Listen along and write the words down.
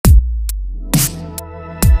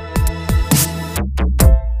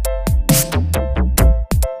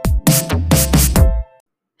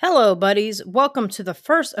Hello, buddies. Welcome to the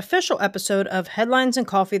first official episode of Headlines and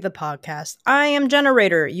Coffee, the podcast. I am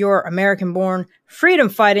Generator, your American born, freedom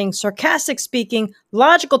fighting, sarcastic speaking,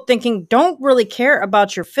 logical thinking, don't really care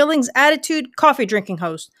about your feelings attitude, coffee drinking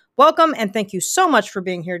host. Welcome and thank you so much for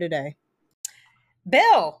being here today.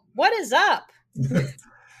 Bill, what is up?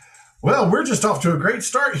 Well, we're just off to a great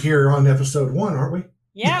start here on episode 1, aren't we?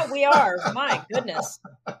 Yeah, we are. My goodness.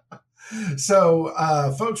 So,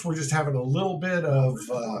 folks, we're just having a little bit of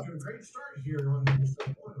great start here on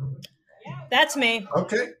episode 1. That's me.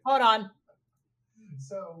 Okay. Hold on.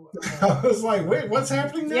 So I was like, wait, what's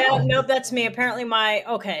happening now? Yeah, nope, that's me. Apparently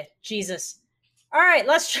okay, Jesus. All right,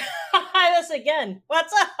 let's try this again.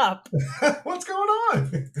 What's up? What's going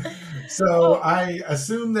on? So I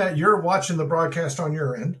assume that you're watching the broadcast on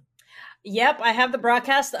your end. Yep, I have the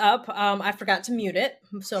broadcast up. I forgot to mute it,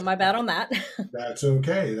 so my bad on that. That's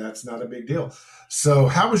okay. That's not a big deal. So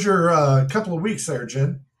how was your couple of weeks there,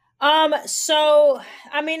 Jen? So,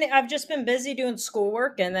 I mean, I've just been busy doing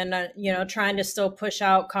schoolwork and then, trying to still push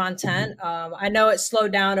out content. I know it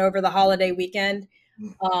slowed down over the holiday weekend.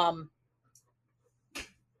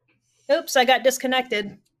 Oops, I got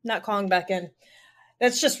disconnected. Not calling back in.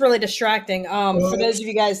 That's just really distracting. For those of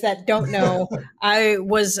you guys that don't know, I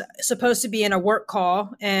was supposed to be in a work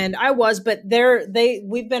call, and I was, but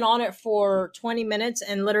we've been on it for 20 minutes,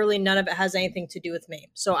 and literally none of it has anything to do with me.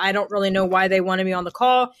 So I don't really know why they wanted me on the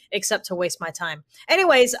call, except to waste my time.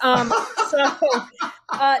 Anyways, not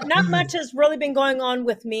much has really been going on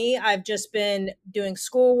with me. I've just been doing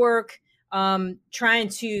schoolwork, trying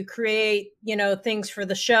to create, things for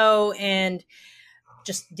the show, and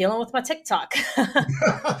just dealing with my TikTok.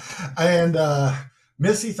 And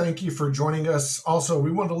Missy, thank you for joining us. Also,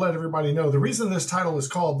 we wanted to let everybody know the reason this title is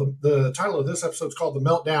called, the title of this episode is called The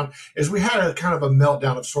Meltdown, is we had a kind of a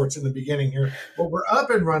meltdown of sorts in the beginning here, but we're up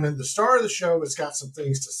and running. The star of the show has got some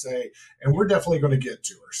things to say, and we're definitely going to get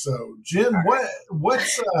to her. So, Jen,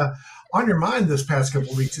 what's on your mind this past couple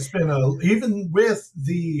of weeks? It's been even with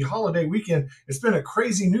the holiday weekend, it's been a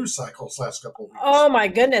crazy news cycle this last couple of weeks. Oh my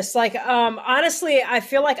goodness. Honestly, I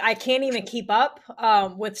feel like I can't even keep up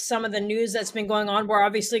with some of the news that's been going on. We're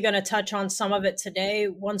obviously going to touch on some of it today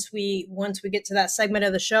once we get to that segment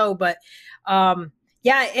of the show. But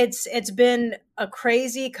yeah, it's been a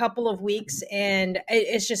crazy couple of weeks, and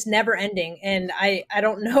it's just never ending. And I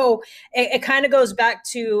don't know. It kind of goes back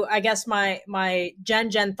to, I guess, my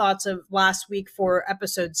Gen thoughts of last week for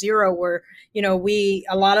episode 0, where,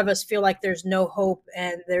 a lot of us feel like there's no hope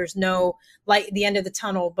and there's no light at the end of the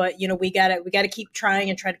tunnel. But, we gotta keep trying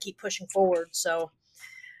and try to keep pushing forward. So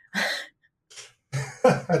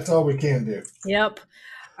that's all we can do. Yep.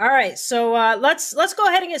 All right, so let's go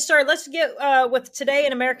ahead and get started. Let's get with today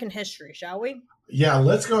in American history, shall we? Yeah,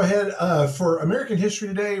 let's go ahead. For American history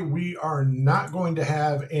today, we are not going to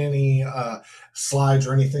have any slides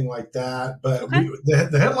or anything like that, but okay.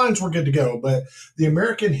 The headlines were good to go. But the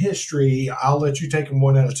American history, I'll let you take them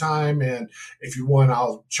one at a time, and if you want,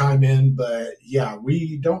 I'll chime in. But yeah,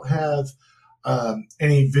 we don't have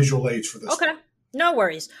any visual aids for this. Okay. one. No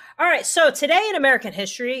worries. All right. So today in American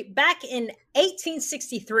history, back in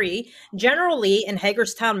 1863, General Lee in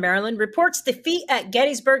Hagerstown, Maryland, reports defeat at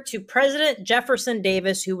Gettysburg to President Jefferson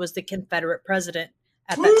Davis, who was the Confederate president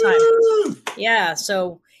at that time. Yeah.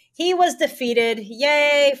 So he was defeated.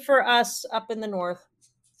 Yay for us up in the North.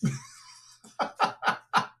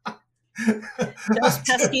 Those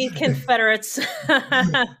pesky Confederates.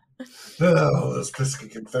 Oh, those pesky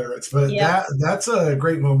Confederates. But that's a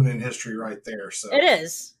great moment in history right there. So it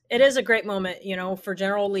is. It is a great moment, for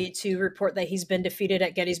General Lee to report that he's been defeated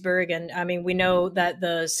at Gettysburg. And I mean, we know that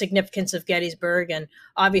the significance of Gettysburg and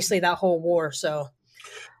obviously that whole war. So,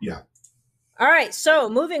 yeah. All right. So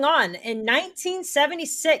moving on. In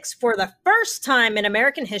 1976, for the first time in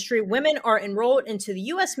American history, women are enrolled into the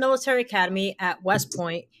U.S. Military Academy at West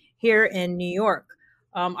Point here in New York.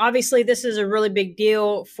 Obviously, this is a really big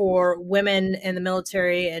deal for women in the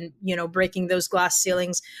military and, breaking those glass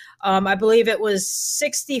ceilings. I believe it was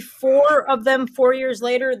 64 of them 4 years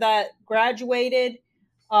later that graduated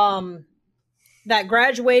and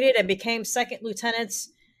became second lieutenants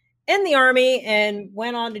in the Army and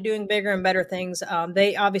went on to doing bigger and better things. I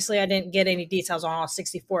didn't get any details on all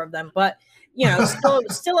 64 of them, but,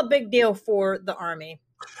 still a big deal for the Army.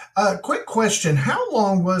 Quick question. How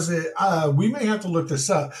long was it? We may have to look this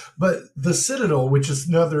up, but the Citadel, which is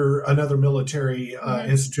another military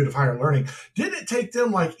institute of higher learning, did it take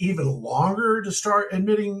them even longer to start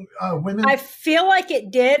admitting women? I feel like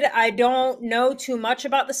it did. I don't know too much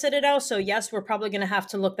about the Citadel. So yes, we're probably going to have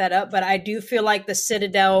to look that up, but I do feel like the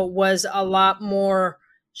Citadel was a lot more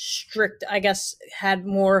strict, I guess, had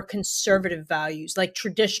more conservative values, like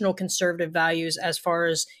traditional conservative values as far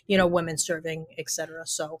as, women serving, etc.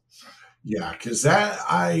 So, Yeah, because that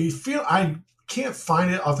I feel I can't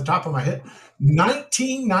find it off the top of my head.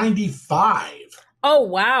 1995. oh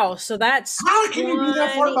wow. So that's How can you be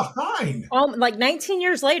that far 20, behind? like 19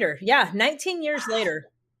 years later. Yeah, 19 years later.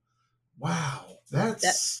 Wow, That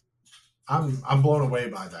that's I'm blown away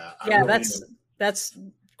by that. I yeah, really that's am. that's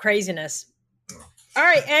craziness. All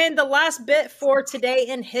right, and the last bit for today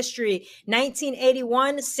in history,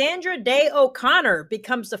 1981, Sandra Day O'Connor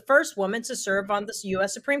becomes the first woman to serve on the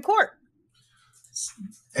U.S. Supreme Court.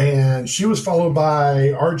 And she was followed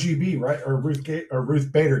by RGB, right, or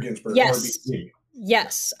Ruth Bader Ginsburg, Yes, RBG.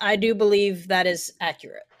 yes, I do believe that is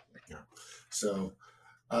accurate. Yeah. So,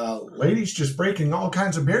 ladies, just breaking all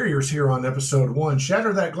kinds of barriers here on episode 1.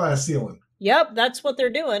 Shatter that glass ceiling. Yep, that's what they're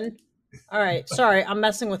doing. All right, sorry, I'm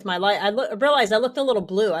messing with my light. I realized I looked a little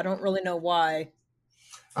blue. I don't really know why.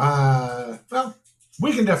 Well,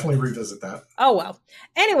 we can definitely revisit that. Oh well.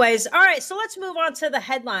 Anyways, all right, so let's move on to the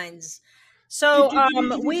headlines. So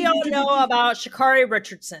we all know about Sha'Carri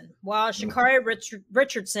Richardson. Well, Sha'Carri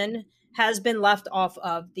Richardson has been left off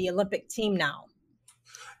of the Olympic team now.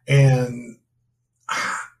 And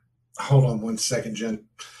hold on one second, Jen,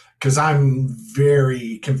 because I'm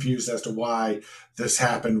very confused as to why this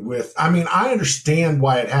happened I understand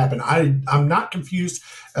why it happened. I'm not confused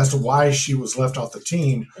as to why she was left off the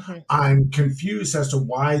team. Mm-hmm. I'm confused as to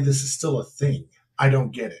why this is still a thing. I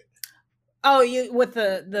don't get it. Oh, you with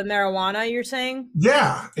the marijuana, you're saying?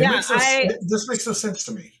 Yeah. This makes no sense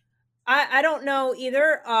to me. I don't know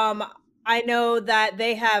either. I know that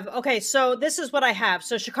they have, okay, so this is what I have.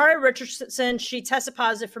 So Sha'Carri Richardson, she tested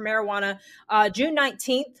positive for marijuana June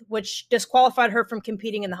 19th, which disqualified her from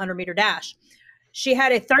competing in the 100-meter dash. She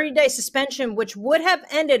had a 30-day suspension, which would have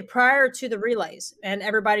ended prior to the relays. And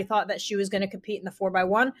everybody thought that she was going to compete in the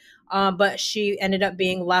 4x1, but she ended up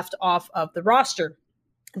being left off of the roster.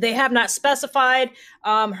 They have not specified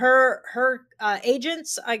her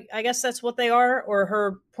agents. I guess that's what they are, or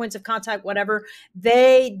her points of contact, whatever.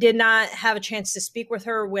 They did not have a chance to speak with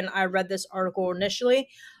her when I read this article initially.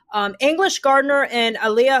 English Gardner and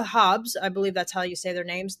Aaliyah Hobbs, I believe that's how you say their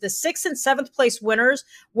names, the 6th and 7th place winners,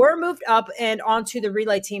 were moved up and onto the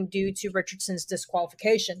relay team due to Richardson's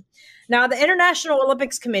disqualification. Now, the International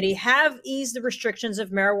Olympics Committee have eased the restrictions of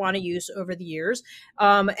marijuana use over the years,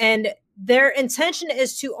 and their intention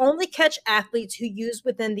is to only catch athletes who use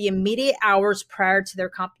within the immediate hours prior to their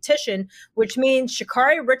competition, which means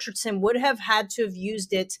Sha'Carri Richardson would have had to have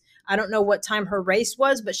used it. I don't know what time her race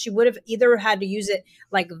was, but she would have either had to use it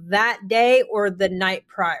like that day or the night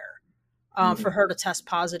prior for her to test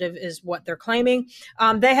positive, is what they're claiming.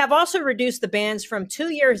 They have also reduced the bans from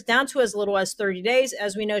 2 years down to as little as 30 days.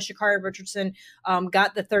 As we know, Sha'Carri Richardson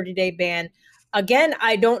got the 30-day ban. Again,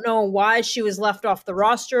 I don't know why she was left off the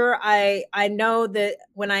roster. I know that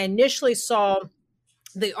when I initially saw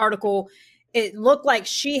the article, it looked like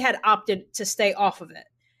she had opted to stay off of it,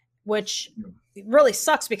 which really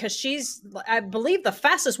sucks because she's, I believe, the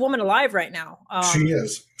fastest woman alive right now. She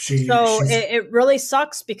is. It really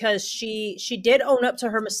sucks because she did own up to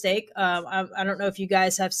her mistake. I don't know if you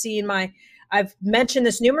guys have seen I've mentioned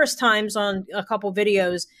this numerous times on a couple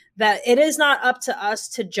videos that it is not up to us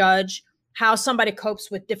to judge how somebody copes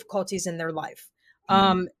with difficulties in their life.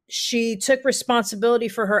 She took responsibility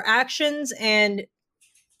for her actions, and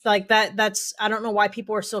like that's, I don't know why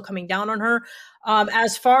people are still coming down on her.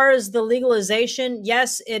 As far as the legalization,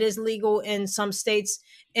 yes, it is legal in some states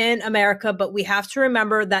in America, but we have to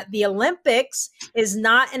remember that the Olympics is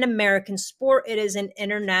not an American sport. It is an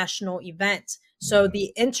international event. So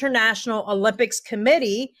the International Olympics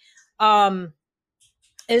Committee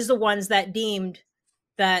is the ones that deemed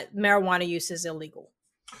that marijuana use is illegal.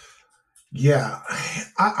 Yeah,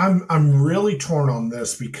 I'm really torn on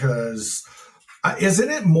this because isn't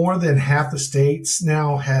it more than half the states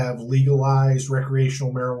now have legalized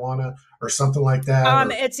recreational marijuana or something like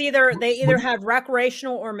that? It's they either have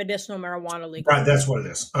recreational or medicinal marijuana legal. Right, that's what it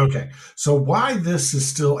is. Okay, so why this is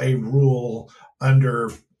still a rule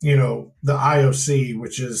under the IOC,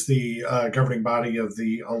 which is the governing body of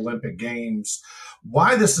the Olympic Games?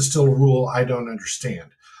 Why this is still a rule, I don't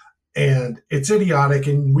understand. And it's idiotic,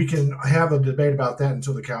 and we can have a debate about that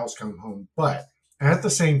until the cows come home. But at the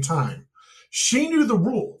same time, she knew the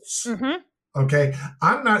rules. Mm-hmm. Okay,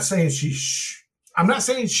 I'm not saying she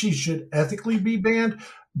should ethically be banned,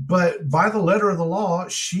 but by the letter of the law,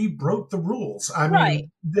 she broke the rules. I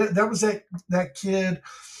mean, that was that kid.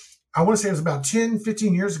 I want to say it was about 10,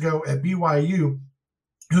 15 years ago at BYU.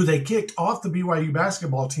 who they kicked off the BYU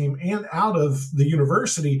basketball team and out of the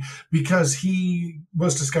university because he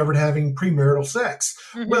was discovered having premarital sex.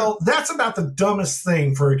 Well, that's about the dumbest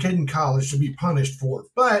thing for a kid in college to be punished for.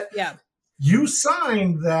 But Yeah. you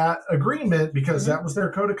signed that agreement because that was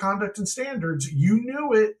their code of conduct and standards. You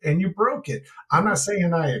knew it and you broke it. I'm not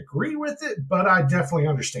saying I agree with it, but I definitely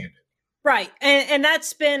understand it. Right. And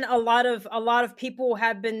that's been a lot of people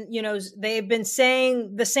have been, you know, they've been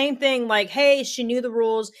saying the same thing, like, hey, she knew the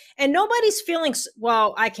rules, and nobody's feeling,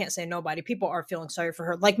 well, I can't say nobody, people are feeling sorry for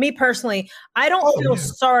her. Like me personally, I don't feel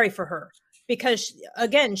sorry for her because,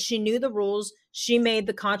 again, she knew the rules. She made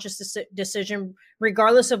the conscious decision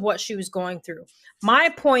regardless of what she was going through. My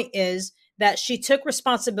point is that she took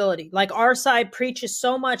responsibility. Like our side preaches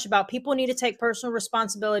so much about people need to take personal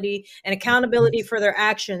responsibility and accountability for their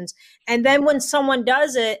actions. And then when someone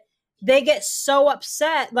does it, they get so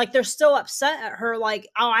upset, like they're still upset at her, like,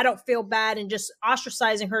 oh, I don't feel bad, and just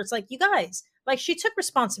ostracizing her. It's like, you guys, like she took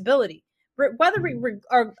responsibility. Whether we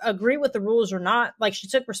agree with the rules or not, like she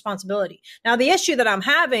took responsibility. Now, the issue that I'm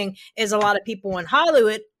having is a lot of people in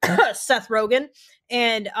Hollywood, Seth Rogen,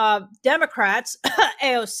 and Democrats,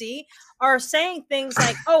 AOC, are saying things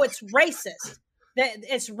like, oh, it's racist.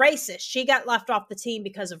 It's racist. She got left off the team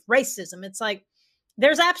because of racism. It's like,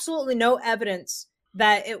 there's absolutely no evidence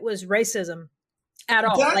that it was racism at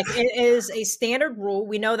all. Like it is a standard rule.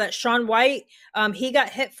 We know that Shaun White, he got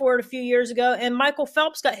hit for it a few years ago, and Michael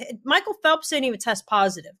Phelps got hit. Michael Phelps didn't even test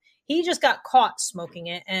positive. He just got caught smoking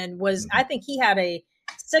it and was, I think he had a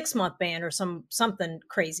 6-month ban or something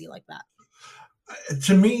crazy like that.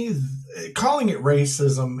 To me, calling it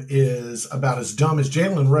racism is about as dumb as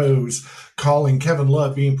Jalen Rose calling Kevin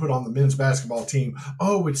Love being put on the men's basketball team.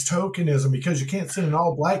 Oh, it's tokenism because you can't send an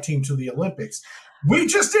all-black team to the Olympics. We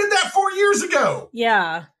just did that 4 years ago.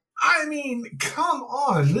 Yeah. I mean, come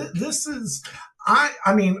on. This is,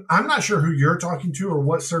 I mean, I'm not sure who you're talking to or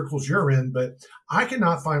what circles you're in, but I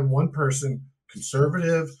cannot find one person,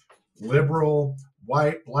 conservative, liberal,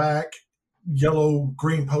 white, black, yellow,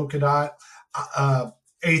 green polka dot,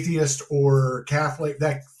 atheist or Catholic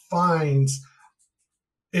that finds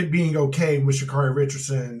it being okay with Sha'Carri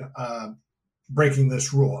Richardson breaking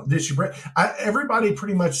this rule. Did she break? Everybody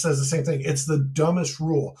pretty much says the same thing. It's the dumbest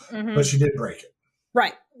rule, but she did break it.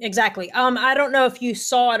 Right. Exactly. I don't know if you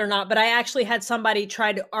saw it or not, but I actually had somebody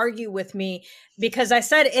try to argue with me because I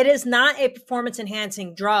said it is not a performance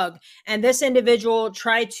enhancing drug. And this individual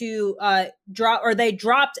tried to they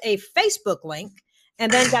dropped a Facebook link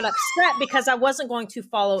and then got upset because I wasn't going to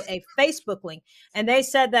follow a Facebook link. And they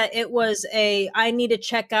said that it was I need to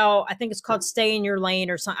check out, I think it's called Stay in Your Lane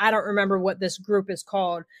or something. I don't remember what this group is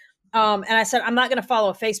called. And I said, I'm not going to follow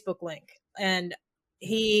a Facebook link. And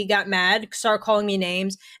he got mad, started calling me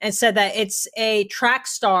names, and said that it's a track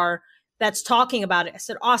star that's talking about it. I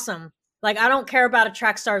said, awesome. Like, I don't care about a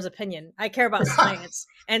track star's opinion. I care about science.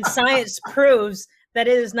 And science proves that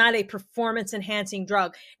it is not a performance-enhancing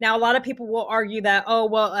drug. Now, a lot of people will argue that, oh,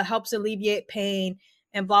 well, it helps alleviate pain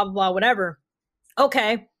and blah, blah, blah, whatever.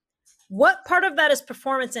 Okay. What part of that is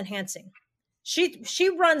performance-enhancing? She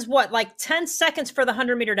runs what, like 10 seconds for the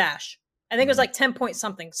 100-meter dash. I think it was like 10 point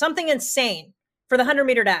something insane for the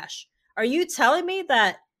 100-meter dash. Are you telling me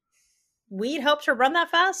that weed helped her run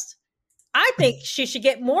that fast? I think she should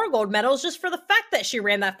get more gold medals just for the fact that she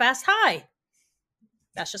ran that fast high.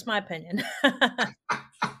 That's just my opinion.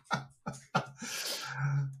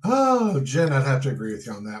 Oh, Jen, I'd have to agree with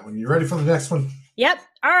you on that one. You ready for the next one? Yep.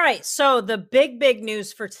 All right. So the big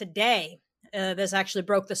news for today, this actually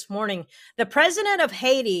broke this morning. The president of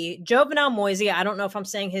Haiti, Jovenel Moise, I don't know if I'm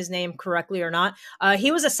saying his name correctly or not.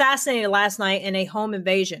 He was assassinated last night in a home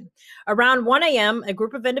invasion. Around 1 a.m., a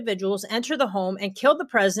group of individuals entered the home and killed the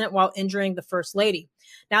president while injuring the first lady.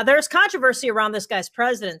 Now, there's controversy around this guy's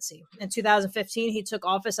presidency. In 2015, he took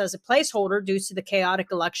office as a placeholder due to the chaotic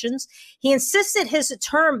elections. He insisted his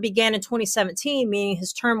term began in 2017, meaning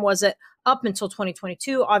his term wasn't up until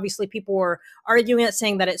 2022. Obviously, people were arguing it,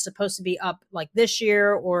 saying that it's supposed to be up like this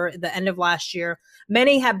year or the end of last year.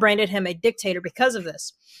 Many have branded him a dictator because of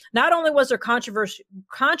this. Not only was there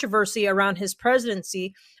controversy around his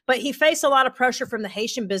presidency, but he faced a lot of pressure from the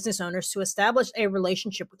Haitian business owners to establish a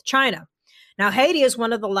relationship with China. Now, Haiti is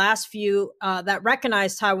one of the last few that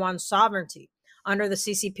recognize Taiwan's sovereignty. Under the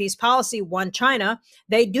CCP's policy, One China,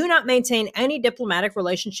 they do not maintain any diplomatic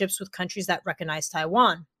relationships with countries that recognize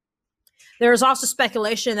Taiwan. There is also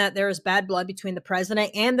speculation that there is bad blood between the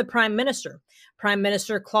president and the prime minister. Prime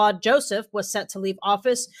Minister Claude Joseph was set to leave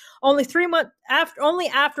office only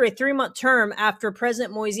after a 3-month term after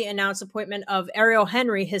President Moise announced the appointment of Ariel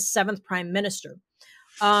Henry, his 7th prime minister.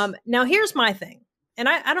 Now, here's my thing. and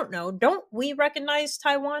I don't know, don't we recognize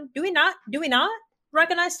Taiwan? Do we not? Do we not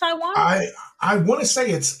recognize Taiwan? I want to say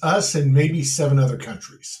it's us and maybe 7 other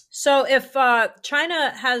countries. So if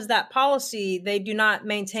China has that policy, they do not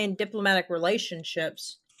maintain diplomatic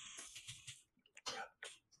relationships.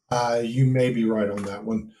 You may be right on that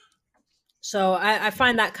one. So I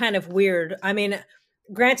find that kind of weird. I mean,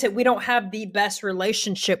 granted, we don't have the best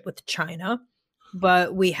relationship with China,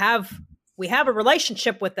 but we have a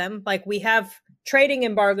relationship with them. Like, we have trading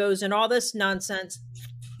embargoes and all this nonsense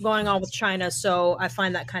going on with China. So I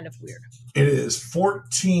find that kind of weird. It is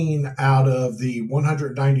 14 out of the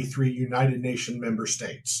 193 United Nations member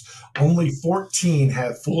states. Only 14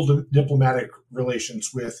 have full diplomatic relations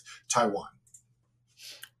with Taiwan.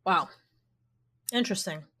 Wow.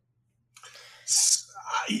 Interesting.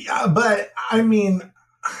 Yeah, but I mean,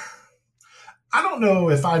 I don't know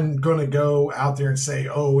if I'm going to go out there and say,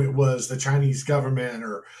 oh, it was the Chinese government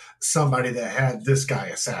or somebody that had this guy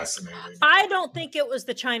assassinated. I don't think it was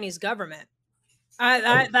the Chinese government.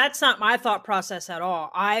 That's not my thought process at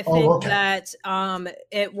all. I think that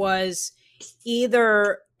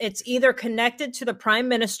it's either connected to the prime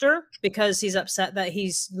minister because he's upset that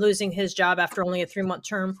he's losing his job after only a 3-month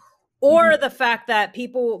term, or the fact that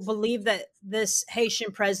people believe that this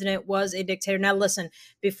Haitian president was a dictator. Now, listen,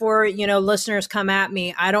 before, listeners come at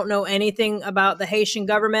me, I don't know anything about the Haitian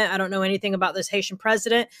government. I don't know anything about this Haitian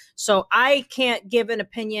president. So I can't give an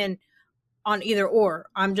opinion on either or.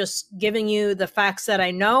 I'm just giving you the facts that I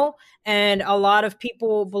know. And a lot of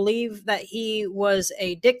people believe that he was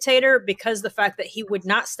a dictator because the fact that he would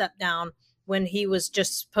not step down when he was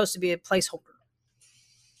just supposed to be a placeholder.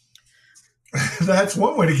 That's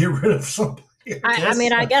one way to get rid of somebody.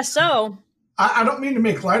 I guess so. I don't mean to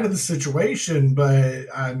make light of the situation, but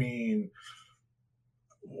I mean,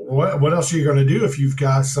 what else are you going to do if you've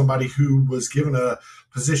got somebody who was given a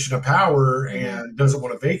position of power and doesn't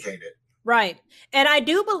want to vacate it? Right. And I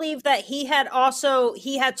do believe that he had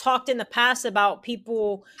talked in the past about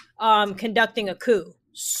people conducting a coup.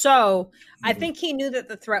 So I think he knew that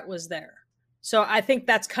the threat was there. So I think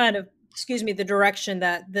that's kind of, the direction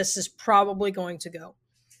that this is probably going to go.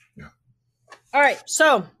 Yeah. All right.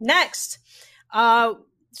 So next,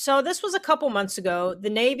 so this was a couple months ago. The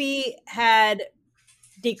Navy had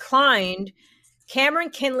declined Cameron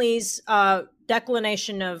Kinley's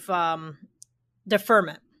declination of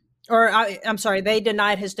deferment. They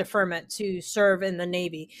denied his deferment to serve in the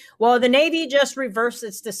Navy. Well, the Navy just reversed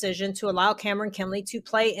its decision to allow Cameron Kinley to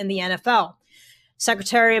play in the NFL.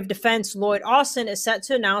 Secretary of Defense Lloyd Austin is set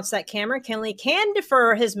to announce that Cameron Kinley can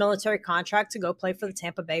defer his military contract to go play for the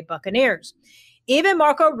Tampa Bay Buccaneers. Even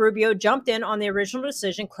Marco Rubio jumped in on the original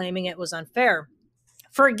decision, claiming it was unfair,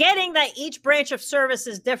 forgetting that each branch of service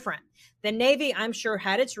is different. The Navy, I'm sure,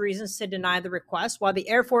 had its reasons to deny the request, while the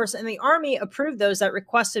Air Force and the Army approved those that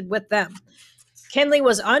requested with them. Kinley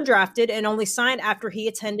was undrafted and only signed after he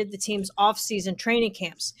attended the team's off-season training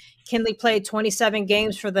camps. Kinley played 27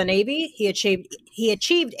 games for the Navy. He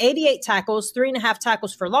achieved 88 tackles, 3.5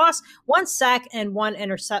 tackles for loss, 1 sack, and 1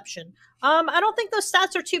 interception. I don't think those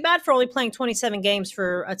stats are too bad for only playing 27 games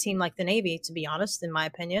for a team like the Navy, to be honest, in my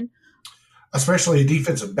opinion. Especially a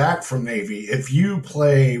defensive back from Navy. If you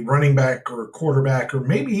play running back or quarterback, or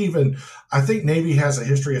maybe even, I think Navy has a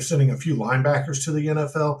history of sending a few linebackers to the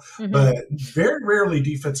NFL, but very rarely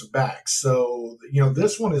defensive backs. So,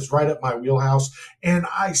 this one is right up my wheelhouse. And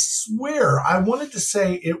I swear, I wanted to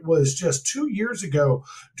say it was just 2 years ago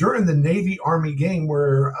during the Navy-Army game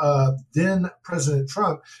where then President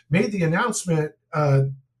Trump made the announcement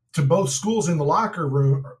to both schools in the locker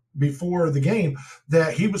room before the game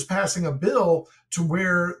that he was passing a bill to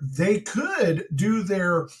where they could do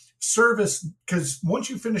their service, because once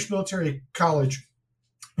you finish military college,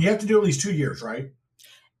 you have to do at least 2 years, right?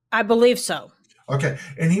 I believe so. Okay.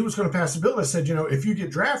 And he was going to pass a bill that said, if you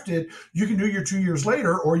get drafted, you can do your 2 years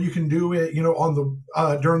later, or you can do it, on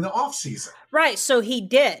the during the off season. Right. So he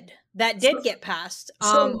did. That did get passed.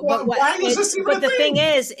 Why is this even a thing? Thing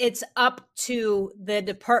is, it's up to the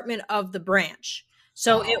Department of the branch.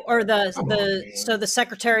 So the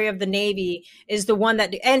Secretary of the Navy is the one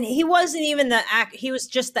that, and he wasn't even he was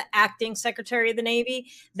just the acting Secretary of the Navy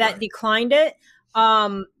that declined it.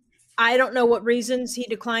 I don't know what reasons he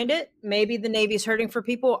declined it. Maybe the Navy's hurting for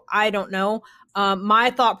people. I don't know. My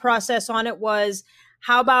thought process on it was,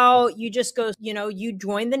 how about you just go, you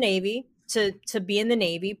join the Navy to be in the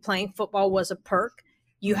Navy. Playing football was a perk.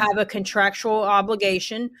 You have a contractual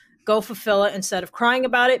obligation. go fulfill it instead of crying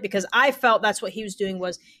about it, because I felt that's what he was doing,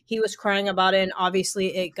 was he was crying about it, and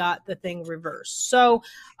obviously it got the thing reversed. So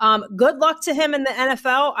good luck to him in the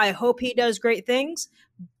NFL. I hope he does great things.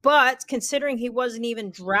 But considering he wasn't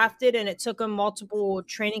even drafted and it took him multiple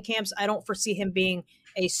training camps, I don't foresee him being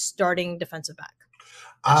a starting defensive back.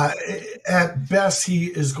 At best, he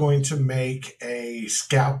is going to make a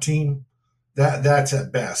scout team. That's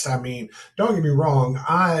at best. I mean, don't get me wrong.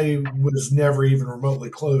 I was never even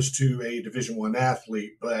remotely close to a Division I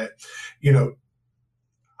athlete, but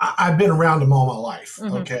I've been around them all my life.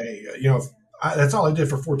 Mm-hmm. Okay, that's all I did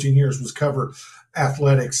for 14 years was cover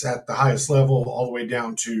athletics at the highest level, all the way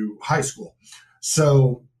down to high school.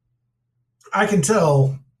 So I can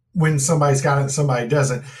tell when somebody's got it and somebody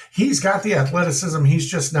doesn't. He's got the athleticism.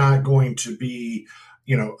 He's just not going to be,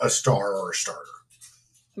 a star or a starter.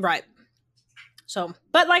 Right. So,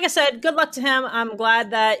 but like I said, good luck to him. I'm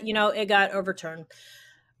glad that, it got overturned.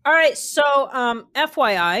 All right. So,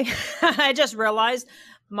 FYI, I just realized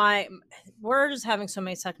we're just having so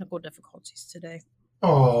many technical difficulties today.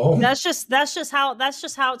 Oh, that's just how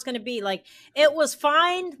it's going to be. Like, it was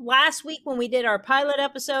fine last week when we did our pilot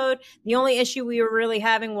episode. The only issue we were really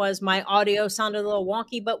having was my audio sounded a little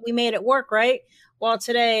wonky, but we made it work, right? Well,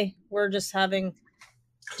 today we're just having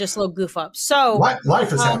a little goof up. So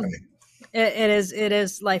life is happening. It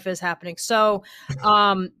is. Life is happening. So,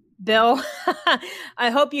 Bill, I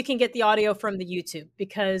hope you can get the audio from the YouTube,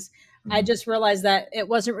 because I just realized that it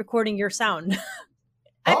wasn't recording your sound.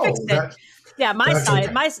 I fixed it. Yeah, my side.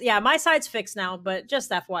 Okay. My side's fixed now, but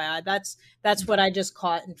just FYI, that's what I just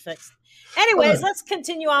caught and fixed. Anyways, let's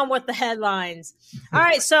continue on with the headlines. All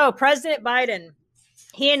right, so President Biden,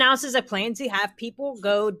 he announces a plan to have people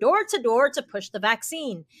go door to door to push the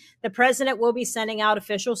vaccine. The president will be sending out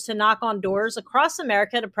officials to knock on doors across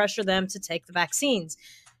America to pressure them to take the vaccines.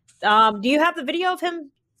 Do you have the video of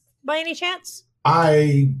him by any chance?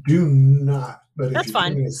 I do not, but that's if you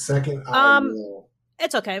fine. Give me a second, I will.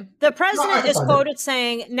 It's okay. The president is quoted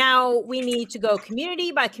saying, now we need to go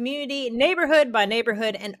community by community, neighborhood by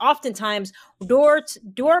neighborhood, and oftentimes door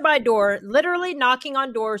by door, literally knocking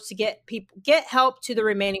on doors to get help to the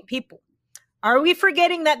remaining people. Are we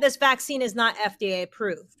forgetting that this vaccine is not FDA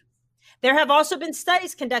approved? There have also been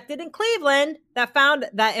studies conducted in Cleveland that found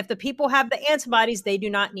that if the people have the antibodies, they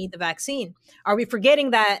do not need the vaccine. Are we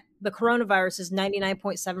forgetting that the coronavirus is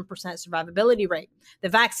 99.7% survivability rate? The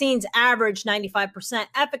vaccines average 95%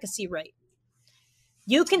 efficacy rate.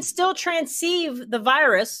 You can still transceive the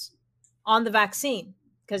virus on the vaccine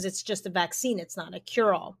because it's just a vaccine. It's not a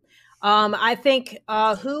cure-all. I think,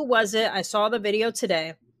 who was it? I saw the video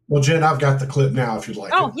today. Well, Jen, I've got the clip now if you'd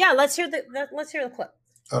like. Oh, yeah. Let's hear the clip.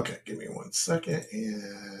 Okay, give me 1 second,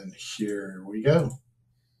 and here we go.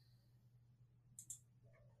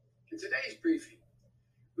 In today's briefing,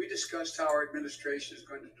 we discussed how our administration is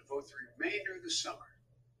going to devote the remainder of the summer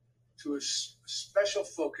to a special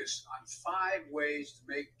focus on 5 ways to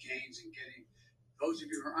make gains in getting those of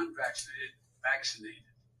you who are unvaccinated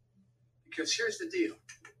vaccinated. Because here's the deal.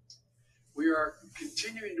 We are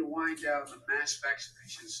continuing to wind down the mass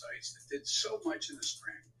vaccination sites that did so much in the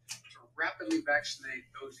spring to rapidly vaccinate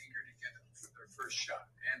those eager to get their first shot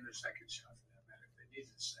and their second shot, for that matter, if they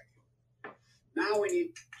needed a second. Now we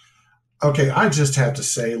need... Okay, I just have to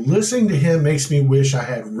say, listening to him makes me wish I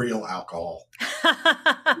had real alcohol.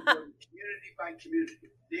 Community by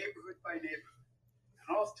community, neighborhood by neighborhood,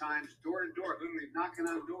 and oftentimes door to door, literally knocking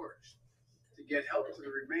on doors to get help to the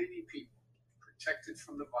remaining people protected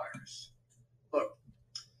from the virus. Look,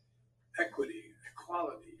 equity,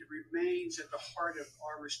 equality, it remains at the heart of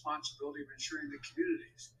our responsibility of ensuring the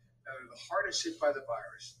communities that are the hardest hit by the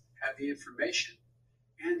virus have the information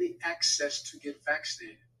and the access to get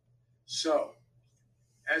vaccinated. So,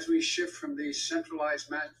 as we shift from these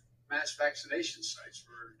centralized mass vaccination sites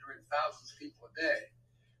where we're doing thousands of people a day,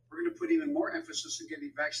 we're going to put even more emphasis on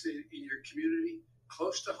getting vaccinated in your community,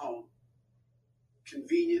 close to home,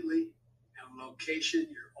 conveniently, and a location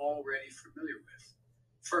you're already familiar with.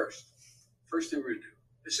 First thing we're going to do.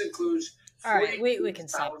 This includes all right, we can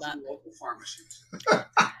stop that. Local pharmacies.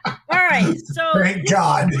 All right, so thank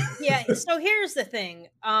God. Yeah, so here's the thing.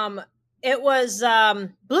 It was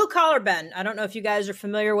Blue Collar Ben. I don't know if you guys are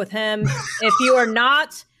familiar with him. If you are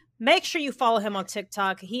not, make sure you follow him on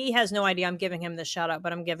TikTok. He has no idea I'm giving him this shout out,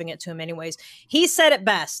 but I'm giving it to him anyways. He said it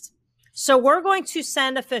best. So we're going to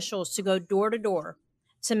send officials to go door to door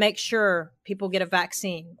to make sure people get a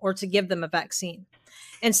vaccine or to give them a vaccine.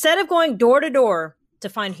 Instead of going door to door to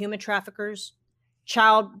find human traffickers,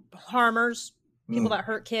 child harmers, people that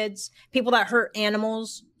hurt kids, people that hurt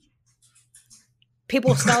animals,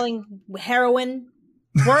 people selling heroin.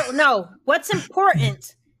 What's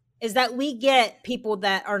important is that we get people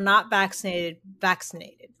that are not vaccinated.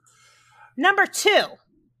 Number two,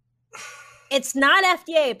 it's not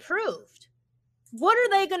FDA approved. What are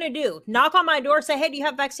they going to do? Knock on my door, say, hey, do you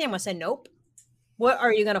have vaccine? I'm going to say, nope. What,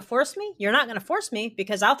 are you going to force me? You're not going to force me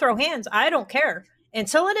because I'll throw hands. I don't care.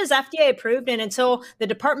 Until it is FDA approved and until the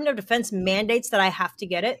Department of Defense mandates that I have to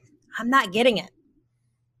get it, I'm not getting it.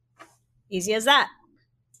 Easy as that.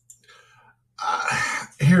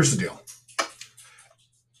 Here's the deal.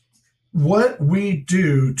 What we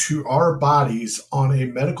do to our bodies on a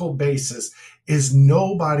medical basis is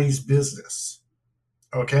nobody's business.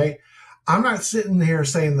 Okay? I'm not sitting here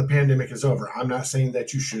saying the pandemic is over. I'm not saying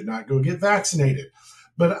that you should not go get vaccinated.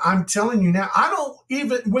 But I'm telling you now, I don't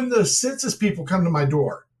even, when the census people come to my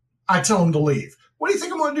door, I tell them to leave. What do you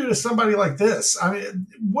think I'm going to do to somebody like this? I mean,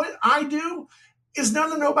 what I do is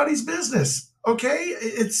none of nobody's business. Okay?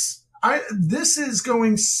 This is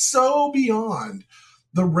going so beyond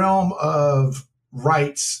the realm of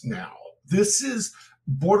rights now. This is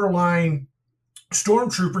borderline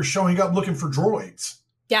stormtroopers showing up looking for droids.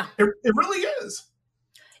 Yeah. It really is.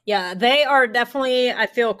 Yeah, they are definitely, I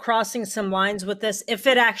feel, crossing some lines with this. If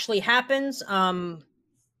it actually happens, I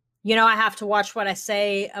have to watch what I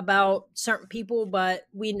say about certain people, but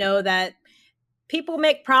we know that people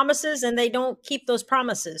make promises and they don't keep those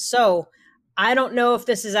promises. So I don't know if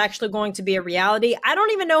this is actually going to be a reality. I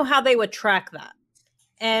don't even know how they would track that.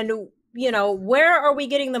 And, where are we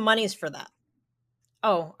getting the monies for that?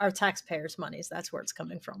 Oh, our taxpayers' monies. That's where it's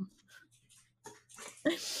coming from.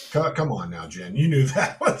 Come on now, Jen. You knew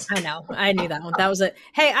that was. I know. I knew that one. That was it.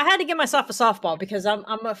 Hey, I had to give myself a softball because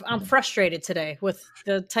I'm frustrated today with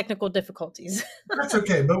the technical difficulties. That's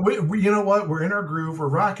okay. But we, you know what? We're in our groove. We're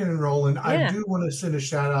rocking and rolling. Yeah. I do want to send a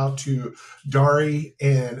shout out to Dari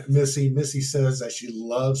and Missy. Missy says that she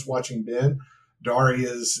loves watching Ben. Dari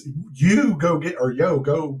is go get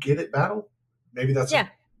it battle. Maybe that's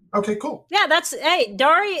okay, cool. Yeah,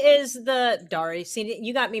 Dari is Dari. See,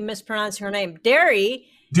 you got me mispronouncing her name. Dari,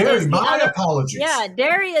 my apologies. Yeah,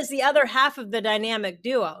 Dari is the other half of the dynamic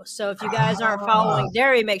duo. So if you guys aren't following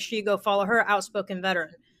Dari, make sure you go follow her, outspoken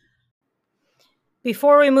veteran.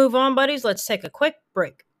 Before we move on, buddies, let's take a quick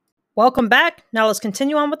break. Welcome back. Now let's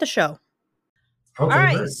continue on with the show. Okay, all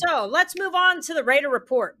right, great. So let's move on to the Raider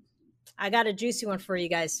Report. I got a juicy one for you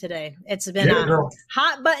guys today. It's been a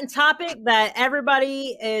hot button topic that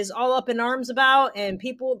everybody is all up in arms about, and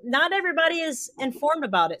not everybody is informed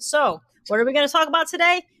about it. So what are we going to talk about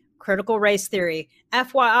today? Critical race theory.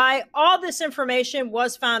 FYI, all this information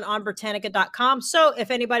was found on Britannica.com. So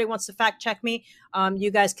if anybody wants to fact check me,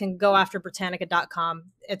 you guys can go after Britannica.com.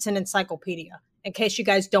 It's an encyclopedia. In case you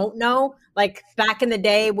guys don't know, like back in the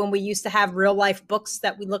day when we used to have real life books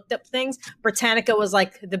that we looked up things, Britannica was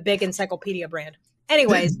like the big encyclopedia brand.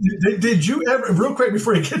 Anyways. Did you ever, real quick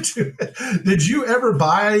before you get to it, did you ever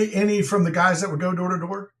buy any from the guys that would go door to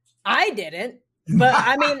door? I didn't. But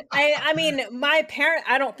I mean,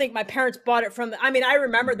 I don't think my parents bought it from, I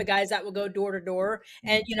remember the guys that would go door to door.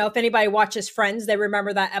 And, if anybody watches Friends, they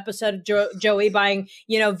remember that episode of Joey buying,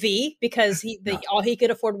 V because all he could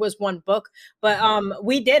afford was one book. But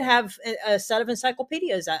we did have a set of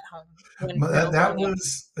encyclopedias at home. That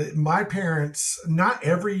was my parents, not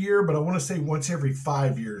every year, but I want to say once every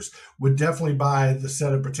 5 years would definitely buy the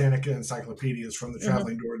set of Britannica encyclopedias from the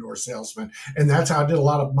traveling door-to-door salesman. And that's how I did a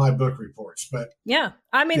lot of my book reports. But yeah,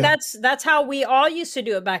 that's how we all used to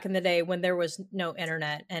do it back in the day when there was no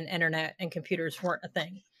internet and computers weren't a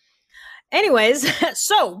thing. Anyways,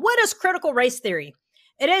 so what is critical race theory?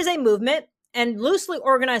 It is a movement and loosely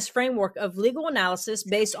organized framework of legal analysis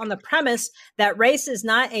based on the premise that race is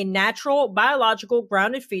not a natural, biological,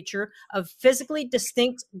 grounded feature of physically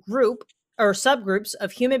distinct group or subgroups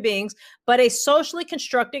of human beings, but a socially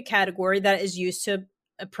constructed category that is used to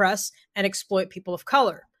oppress and exploit people of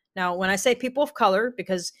color. Now, when I say people of color,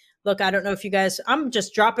 because look, I don't know if you guys, I'm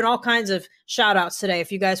just dropping all kinds of shout outs today.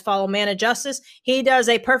 If you guys follow Man of Justice, he does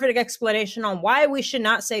a perfect explanation on why we should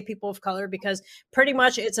not say people of color, because pretty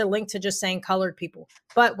much it's a link to just saying colored people.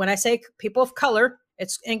 But when I say people of color,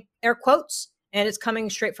 it's in air quotes and it's coming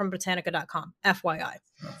straight from Britannica.com, FYI.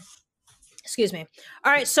 Excuse me.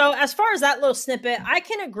 All right. So as far as that little snippet, I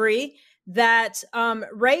can agree that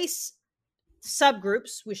race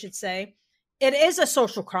subgroups, we should say, it is a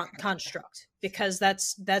social construct because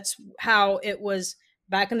that's how it was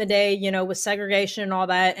back in the day, with segregation and all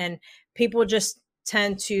that. And people just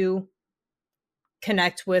tend to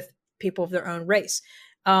connect with people of their own race.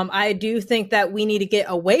 I do think that we need to get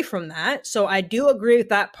away from that. So I do agree with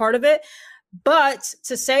that part of it. But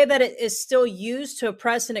to say that it is still used to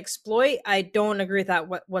oppress and exploit, I don't agree with that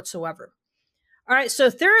whatsoever. All right, so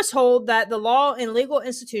theorists hold that the law and legal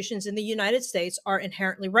institutions in the United States are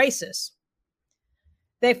inherently racist.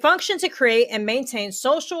 They function to create and maintain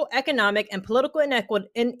social, economic, and political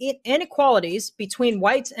inequalities between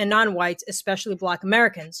whites and non-whites, especially Black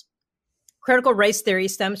Americans. Critical race theory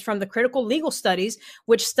stems from the critical legal studies,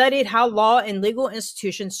 which studied how law and legal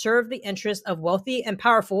institutions serve the interests of wealthy and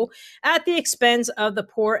powerful at the expense of the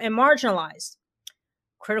poor and marginalized.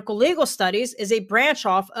 Critical legal studies is a branch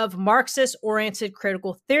off of Marxist-oriented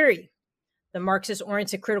critical theory. The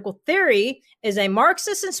Marxist-oriented critical theory is a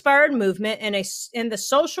Marxist-inspired movement in the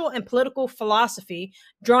social and political philosophy,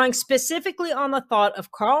 drawing specifically on the thought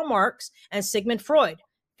of Karl Marx and Sigmund Freud.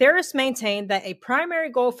 Theorists maintain that a primary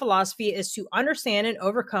goal of philosophy is to understand and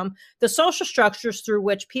overcome the social structures through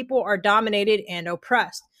which people are dominated and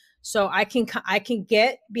oppressed. So I can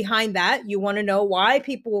get behind that. You want to know why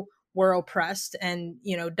people were oppressed and,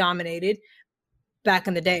 dominated back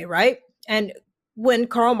in the day, right? And when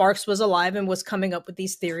Karl Marx was alive and was coming up with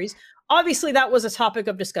these theories, obviously that was a topic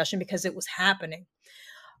of discussion because it was happening.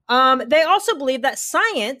 They also believe that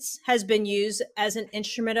science has been used as an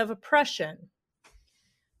instrument of oppression.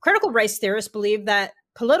 Critical race theorists believe that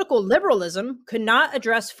political liberalism could not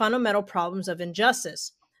address fundamental problems of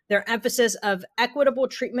injustice. Their emphasis of equitable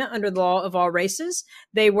treatment under the law of all races,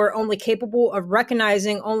 they were only capable of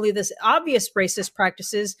recognizing only this obvious racist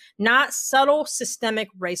practices, not subtle systemic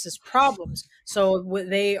racist problems. So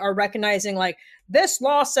they are recognizing like this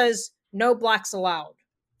law says no blacks allowed,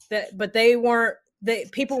 but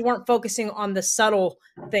people weren't focusing on the subtle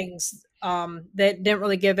things that didn't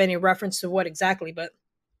really give any reference to what exactly, but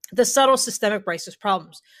the subtle systemic racist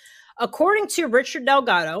problems. According to Richard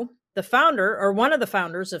Delgado, the founder or one of the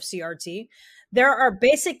founders of CRT, there are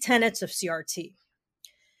basic tenets of CRT.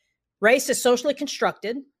 Race is socially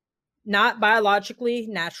constructed, not biologically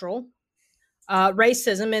natural.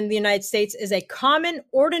 Racism in the United States is a common,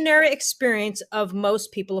 ordinary experience of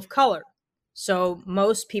most people of color. So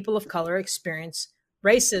most people of color experience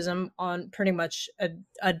racism on pretty much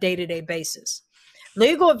a day-to-day basis.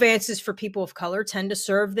 Legal advances for people of color tend to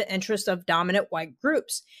serve the interests of dominant white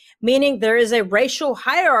groups, meaning there is a racial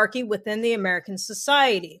hierarchy within the American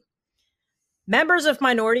society. Members of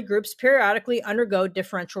minority groups periodically undergo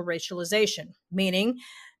differential racialization, meaning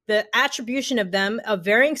the attribution of them of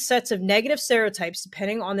varying sets of negative stereotypes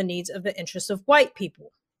depending on the needs of the interests of white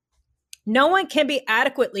people. No one can be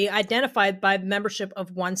adequately identified by membership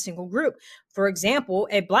of one single group. For example,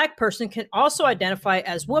 a Black person can also identify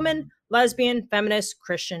as woman, lesbian, feminist,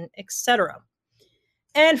 Christian, etc.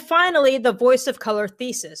 And finally, the voice of color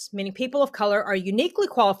thesis, meaning people of color are uniquely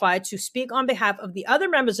qualified to speak on behalf of the other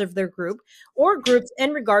members of their group or groups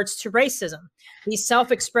in regards to racism. These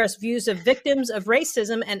self-expressed views of victims of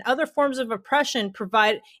racism and other forms of oppression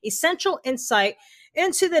provide essential insight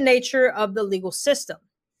into the nature of the legal system.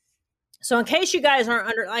 So in case you guys aren't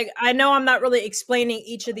I know I'm not really explaining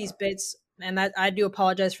each of these bits, and that I do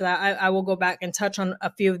apologize for that. I will go back and touch on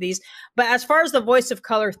a few of these. But as far as the voice of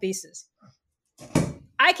color thesis,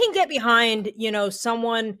 I can get behind,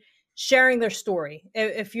 someone sharing their story.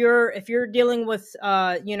 If you're dealing with,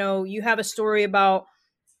 you have a story about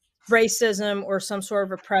racism or some sort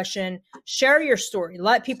of oppression, share your story,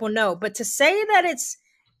 let people know. But to say that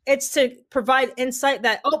it's to provide insight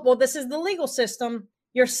that, oh, well, this is the legal system.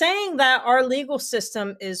 You're saying that our legal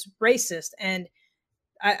system is racist, and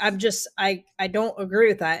I don't agree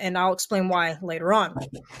with that, and I'll explain why later on.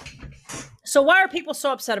 So why are people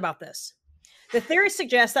so upset about this? The theory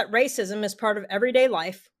suggests that racism is part of everyday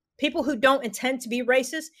life. People who don't intend to be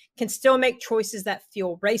racist can still make choices that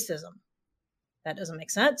fuel racism. That doesn't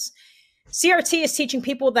make sense. CRT is teaching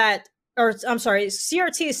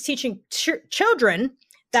CRT is teaching children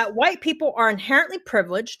that white people are inherently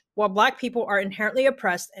privileged while Black people are inherently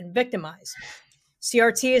oppressed and victimized.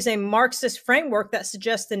 CRT is a Marxist framework that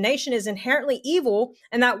suggests the nation is inherently evil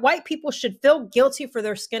and that white people should feel guilty for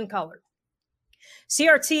their skin color.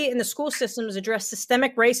 CRT in the school systems address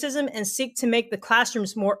systemic racism and seek to make the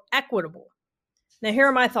classrooms more equitable. Now, here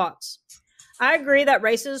are my thoughts. I agree that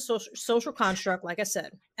race is a social construct, like I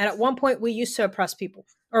said, and at one point we used to oppress people,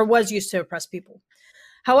 or was used to oppress people.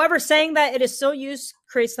 However, saying that it is still used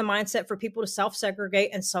creates the mindset for people to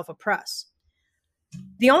self-segregate and self-oppress.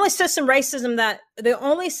 The only systemic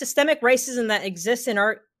racism that exists in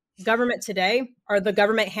our government today are the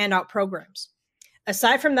government handout programs.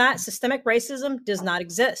 Aside from that, systemic racism does not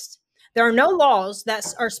exist. There are no laws that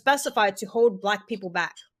are specified to hold Black people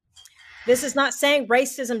back. This is not saying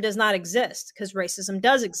racism does not exist, because racism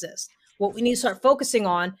does exist. What we need to start focusing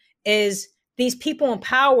on is these people in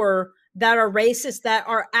power that are racist, that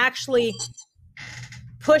are actually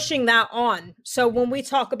pushing that on. So when we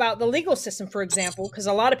talk about the legal system, for example, because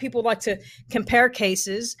a lot of people like to compare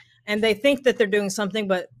cases and they think that they're doing something,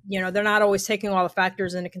 but they're not always taking all the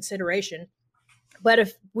factors into consideration. But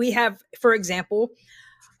if we have, for example,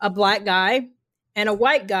 a black guy and a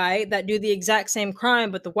white guy that do the exact same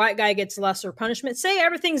crime, but the white guy gets lesser punishment, say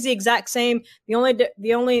everything's the exact same,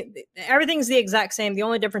 everything's the exact same, the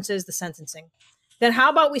only difference is the sentencing. Then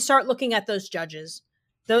how about we start looking at those judges?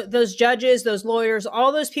 Those judges, those lawyers,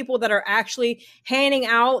 all those people that are actually handing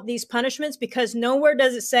out these punishments, because nowhere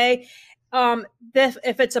does it say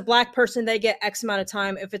if it's a black person, they get X amount of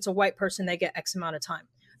time. If it's a white person, they get X amount of time.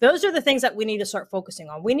 Those are the things that we need to start focusing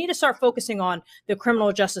on. We need to start focusing on the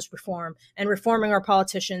criminal justice reform and reforming our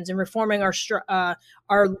politicians and reforming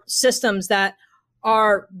our systems that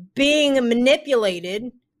are being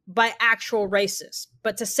manipulated by actual racists.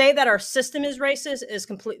 But to say that our system is racist is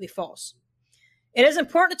completely false. It is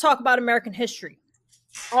important to talk about American history,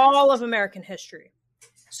 all of American history.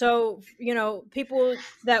 So, people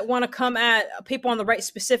that want to come at people on the right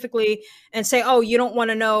specifically and say, oh, you don't want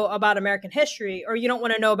to know about American history, or you don't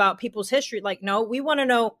want to know about people's history. Like, no, we want to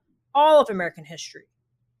know all of American history,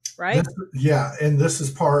 right? Yeah. And this is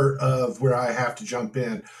part of where I have to jump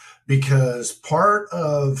in, because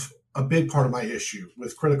a big part of my issue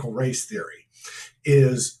with critical race theory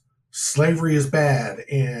is slavery is bad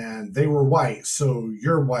and they were white. So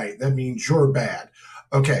you're white. That means you're bad.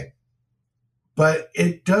 Okay. But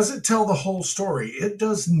it doesn't tell the whole story. It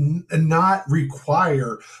does not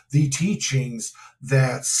require the teachings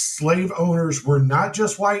that slave owners were not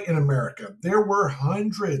just white in America. There were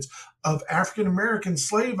hundreds of African-American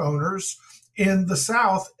slave owners in the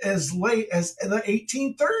South as late as the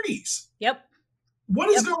 1830s. Yep. What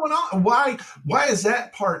is going on? Why is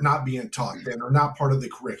that part not being taught then, or not part of the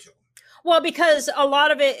curriculum? Well, because a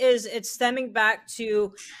lot of it's stemming back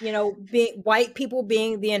to, white people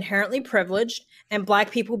being the inherently privileged and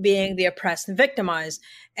black people being the oppressed and victimized.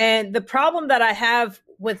 And the problem that I have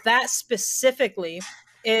with that specifically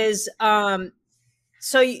is, when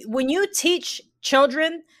you teach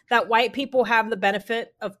children that white people have the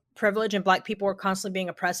benefit of privilege and black people are constantly being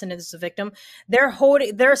oppressed and as a victim, they're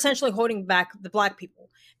essentially holding back the black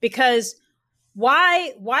people. Because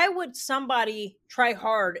why would somebody try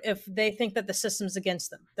hard if they think that the system's against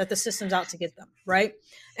them, that the system's out to get them, right?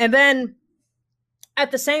 And then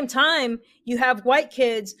at the same time, you have white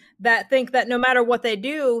kids that think that no matter what they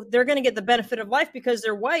do, they're going to get the benefit of life because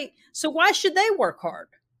they're white. So why should they work hard?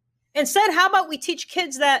 Instead, how about we teach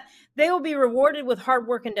kids that they will be rewarded with hard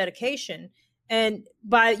work and dedication, and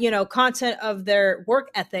by, content of their work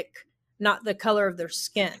ethic, not the color of their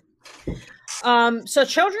skin. So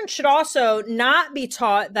children should also not be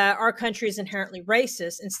taught that our country is inherently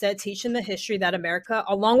racist. Instead, teach them the history that America,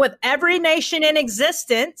 along with every nation in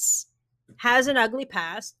existence, has an ugly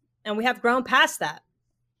past, and we have grown past that.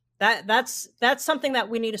 That's something that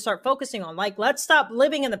we need to start focusing on. Like, let's stop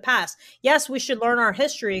living in the past. Yes, we should learn our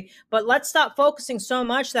history, but let's stop focusing so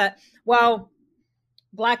much that, well,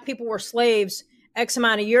 black people were slaves X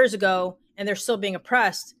amount of years ago, and they're still being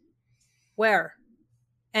oppressed. Where?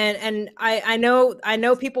 And I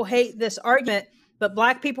know people hate this argument, but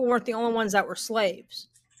black people weren't the only ones that were slaves.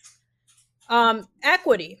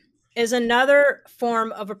 Equity is another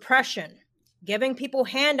form of oppression. Giving people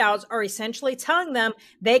handouts are essentially telling them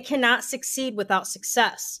they cannot succeed without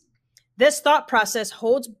success. This thought process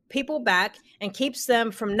holds people back and keeps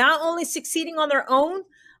them from not only succeeding on their own,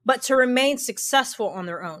 but to remain successful on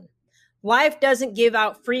their own. Life doesn't give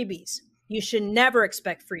out freebies. You should never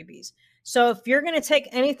expect freebies. So if you're going to take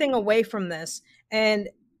anything away from this, and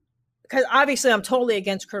because obviously I'm totally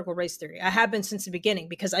against critical race theory. I have been since the beginning,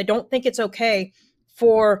 because I don't think it's okay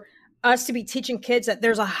for us to be teaching kids that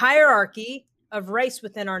there's a hierarchy of race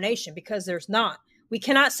within our nation, because there's not. We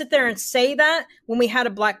cannot sit there and say that when we had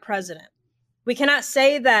a black president. We cannot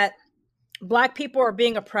say that black people are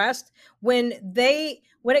being oppressed when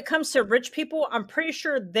it comes to rich people, I'm pretty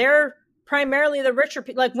sure they're primarily the richer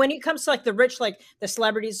people. Like, when it comes to like the rich, like the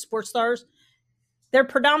celebrities, sports stars, they're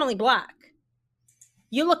predominantly black.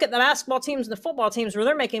 You look at the basketball teams and the football teams where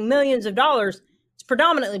they're making millions of dollars, it's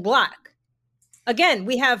predominantly black. Again,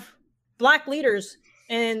 we have black leaders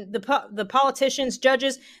and the politicians,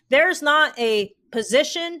 judges. There's not a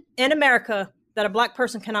position in America that a black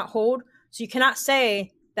person cannot hold. So you cannot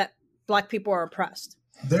say that black people are oppressed.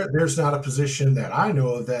 There's not a position that I know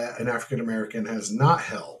of that an African American has not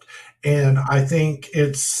held. And I think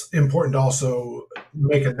it's important to also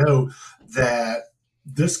make a note that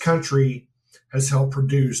this country has helped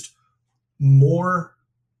produce more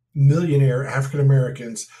millionaire African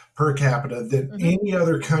Americans per capita than any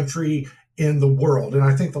other country in the world. And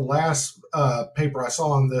I think the last paper I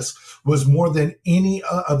saw on this was more than any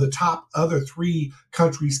of the top other 3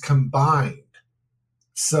 countries combined.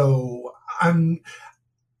 So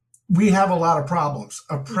we have a lot of problems.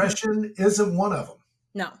 Oppression isn't one of them.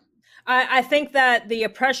 No. I think that the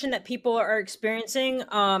oppression that people are experiencing,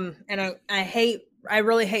 and I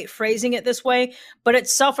really hate phrasing it this way, but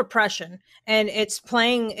it's self-oppression, and it's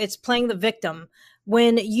playing the victim.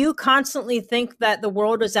 When you constantly think that the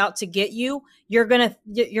world is out to get you, you're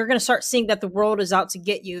gonna start seeing that the world is out to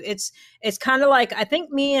get you. It's kind of like, I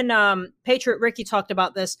think me and Patriot Ricky talked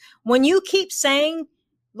about this. When you keep saying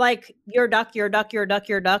like you're a duck, you're a duck, you're a duck,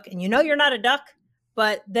 you're a duck, and you know you're not a duck,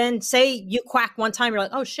 but then say you quack one time, you're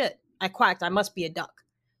like, oh shit, I quacked, I must be a duck.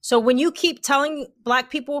 So when you keep telling Black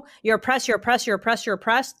people you're oppressed, you're oppressed, you're oppressed, you're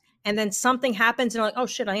oppressed, and then something happens and you're like, oh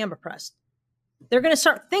shit, I am oppressed, they're going to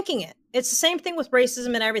start thinking it. It's the same thing with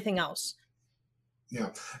racism and everything else. Yeah.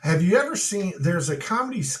 Have you ever seen, there's a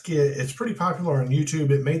comedy skit, it's pretty popular on YouTube.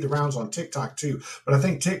 It made the rounds on TikTok too, but I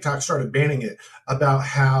think TikTok started banning it, about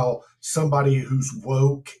how somebody who's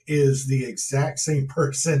woke is the exact same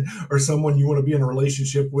person or someone you want to be in a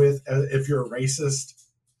relationship with if you're a racist,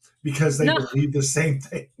 because they believe the same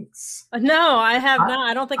things. No, I have not.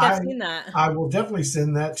 I don't think I've seen that. I will definitely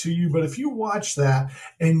send that to you. But if you watch that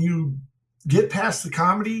and you get past the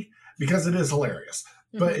comedy, because it is hilarious,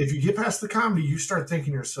 but if you get past the comedy, you start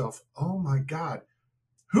thinking to yourself, oh my God,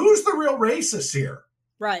 who's the real racist here?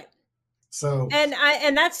 Right. So,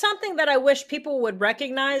 and that's something that I wish people would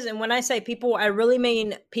recognize. And when I say people, I really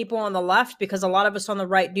mean people on the left, because a lot of us on the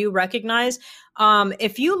right do recognize.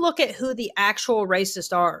 If you look at who the actual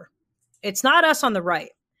racists are, it's not us on the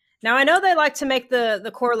right. Now, I know they like to make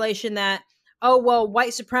the correlation that, oh, well,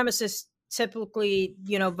 white supremacists typically,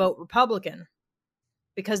 vote Republican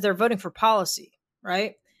because they're voting for policy,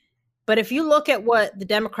 right? But if you look at what the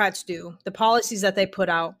Democrats do, the policies that they put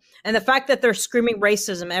out, and the fact that they're screaming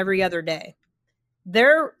racism every other day,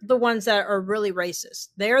 they're the ones that are really racist.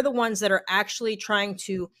 They're the ones that are actually trying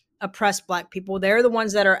to oppress Black people. They're the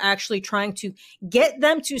ones that are actually trying to get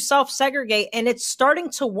them to self-segregate, and it's starting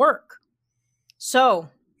to work. So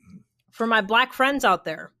for my Black friends out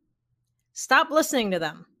there, stop listening to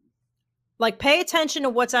them. Like, pay attention to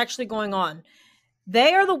what's actually going on.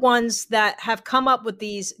 They are the ones that have come up with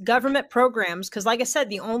these government programs, because like I said,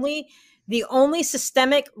 the only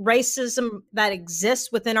systemic racism that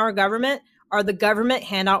exists within our government are the government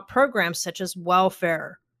handout programs such as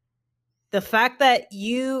welfare. The fact that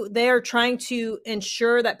they are trying to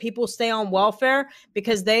ensure that people stay on welfare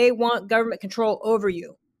because they want government control over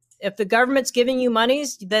you. If the government's giving you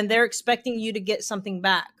monies, then they're expecting you to get something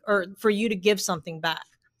back, or for you to give something back.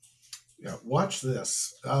 Yeah, watch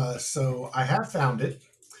this. So I have found it,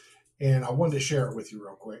 and I wanted to share it with you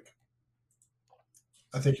real quick.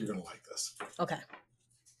 I think you're going to like this. Okay.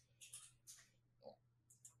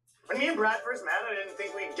 When me and Brad first met, I didn't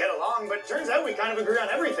think we'd get along, but it turns out we kind of agree on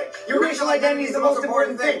everything. Your racial identity is the most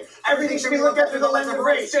important thing. Everything should be looked at through the lens of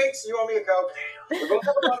race. Shakes, you owe me a Coke. We both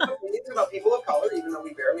have a lot of opinions about people of color, even though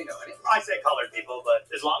we barely know any. I say colored people, but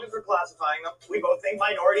as long as we're classifying them, we both think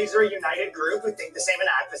minorities are a united group who think the same and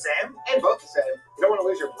act the same. And both the same. You don't want to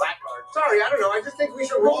lose your black card. Sorry, I don't know. I just think we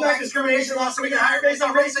should roll Roll that discrimination law so we can hire based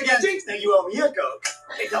on race again. Jinx, Think you owe me a Coke.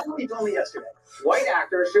 Hey, tell me what you told me yesterday. White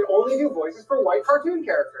actors should only do voices for white cartoon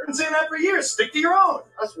characters. I've been saying that for years. Stick to your own.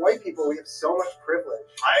 Us white people, we have so much privilege.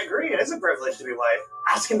 I agree. It is a privilege to be white.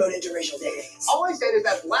 Ask him about interracial dating. All I said is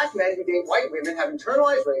that black men who date white women have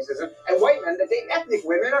internalized racism, and white men that date ethnic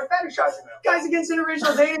women are fetishizing them. Guys against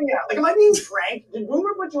interracial dating now. Like, am I being pranked? Did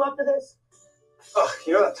Boomer put you up to this? Ugh,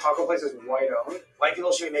 you know that taco place is white owned? White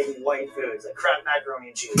people should be making white foods, like crap macaroni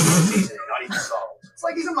and cheese, no seasoning, not even salt. It's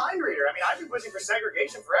like he's a mind reader. I mean, I've been pushing for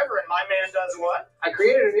segregation forever, and my man does what? I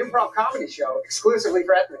created an improv comedy show exclusively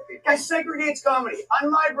for ethnic people. Guy segregates comedy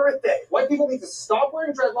on my birthday. White people need to stop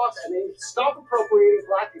wearing dreadlocks, and they need to stop appropriating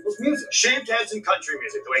black people's music. Shaved heads and country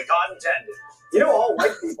music, the way God intended. You know all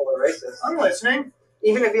white people are racist. I'm listening.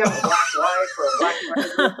 Even if you have a black wife or a black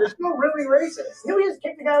friend, you're still really racist. You know, we just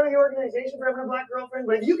kicked the guy out of the organization for having a black girlfriend,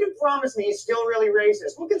 but if you can promise me he's still really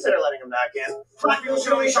racist, we'll consider letting him back in. Black people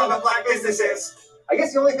should only shop at black businesses. I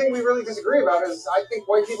guess the only thing we really disagree about is I think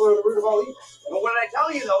white people are the root of all evil. But what did I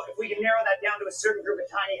tell you, though? If we can narrow that down to a certain group of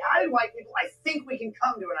tiny-headed white people, I think we can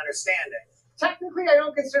come to an understanding. Technically, I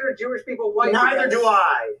don't consider Jewish people white. Neither do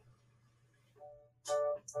I.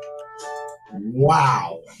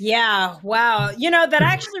 Wow. Yeah, wow. That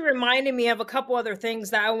actually reminded me of a couple other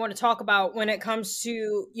things that I want to talk about when it comes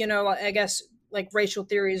to, I guess like racial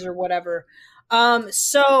theories or whatever.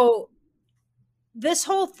 So this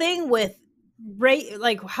whole thing with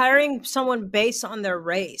like hiring someone based on their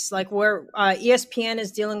race, like where ESPN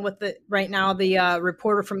is dealing with it right now. The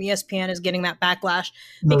reporter from ESPN is getting that backlash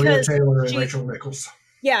Maria because Taylor and Rachel Nichols.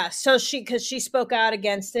 yeah, so because she spoke out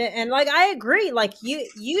against it, and like I agree, like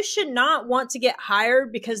you should not want to get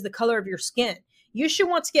hired because the color of your skin. You should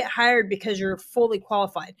want to get hired because you're fully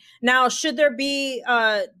qualified. Now, should there be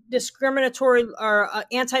discriminatory or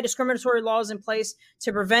anti-discriminatory laws in place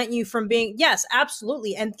to prevent you from being? Yes,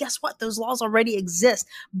 absolutely. And guess what? Those laws already exist.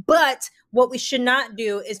 But what we should not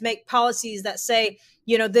do is make policies that say,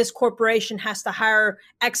 you know, this corporation has to hire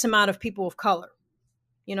X amount of people of color.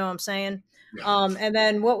 You know what I'm saying? Yeah. And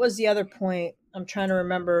then what was the other point? I'm trying to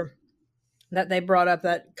remember that they brought up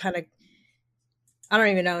that kind of, I don't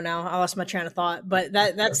even know now. I lost my train of thought, but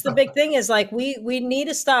that's the big thing is like, we need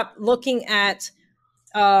to stop looking at,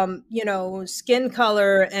 you know, skin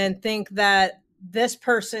color and think that this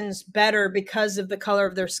person's better because of the color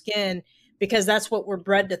of their skin, because that's what we're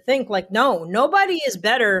bred to think. Like, no, nobody is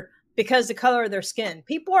better because the color of their skin.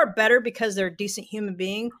 People are better because they're a decent human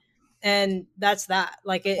being. And that's that.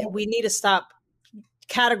 Like, we need to stop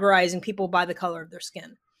categorizing people by the color of their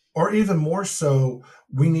skin. Or even more so,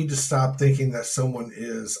 we need to stop thinking that someone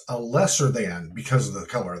is a lesser than because of the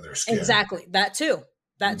color of their skin. Exactly. That too.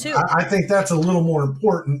 That too. I think that's a little more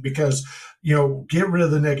important because, you know, get rid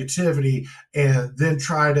of the negativity and then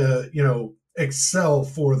try to, you know, excel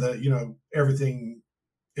for the, you know, everybody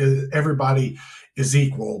is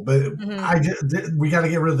equal. But we got to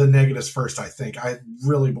get rid of the negatives first, I think. I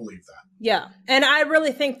really believe that. Yeah. And I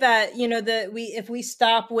really think that, you know, that if we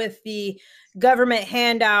stop with the government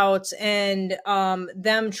handouts and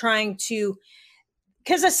them trying to,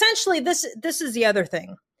 because essentially this is the other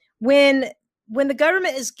thing. When the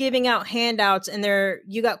government is giving out handouts and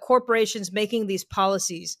you got corporations making these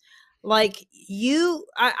policies, like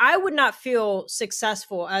I would not feel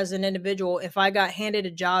successful as an individual if I got handed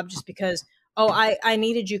a job just because, oh, I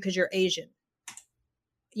needed you because you're Asian.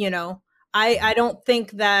 You know, I don't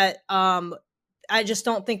think that, I just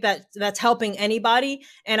don't think that that's helping anybody.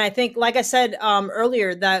 And I think, like I said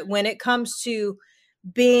earlier, that when it comes to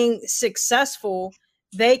being successful,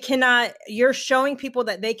 you're showing people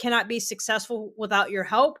that they cannot be successful without your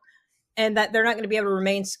help, and that they're not going to be able to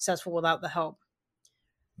remain successful without the help.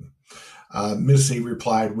 Missy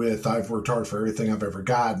replied with, I've worked hard for everything I've ever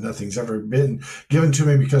got. Nothing's ever been given to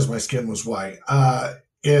me because my skin was white.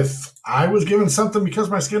 If I was given something because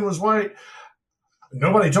my skin was white,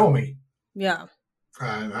 nobody told me. Yeah.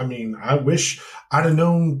 I mean, I wish I'd have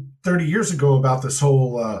known 30 years ago about this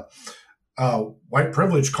whole white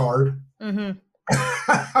privilege card. Mm-hmm.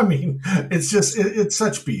 I mean, it's just, it's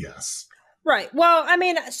such BS. Right. Well, I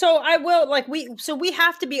mean, so I will, like, we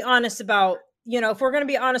have to be honest about, you know, if we're going to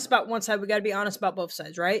be honest about one side, we got to be honest about both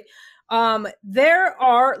sides, right? There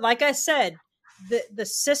are, like I said, the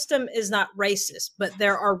system is not racist, but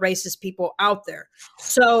there are racist people out there.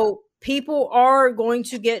 So people are going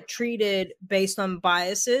to get treated based on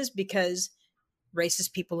biases because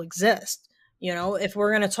racist people exist. You know, if we're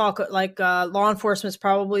going to talk like law enforcement is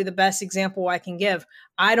probably the best example I can give.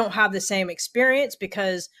 I don't have the same experience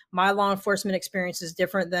because my law enforcement experience is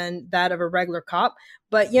different than that of a regular cop.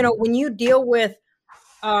 But, you know, when you deal with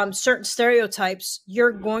certain stereotypes,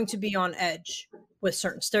 you're going to be on edge with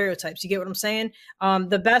certain stereotypes. You get what I'm saying?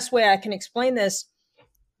 The best way I can explain this,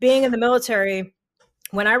 being in the military,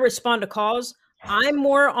 when I respond to calls, I'm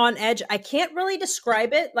more on edge. I can't really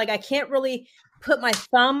describe it. Like, I can't really put my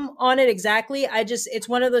thumb on it exactly. It's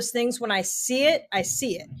one of those things, when I see it, I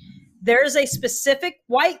see it. There's a specific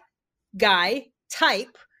white guy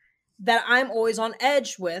type that I'm always on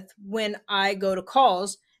edge with when I go to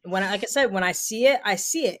calls. When, like I said, when I see it, I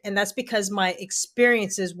see it. And that's because my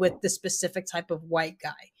experiences with the specific type of white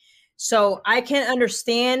guy. So I can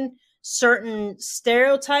understand certain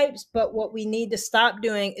stereotypes, but what we need to stop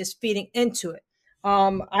doing is feeding into it.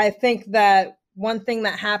 I think that one thing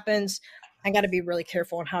that happens, I got to be really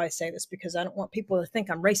careful on how I say this because I don't want people to think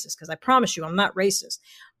I'm racist, because I promise you I'm not racist.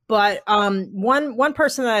 But one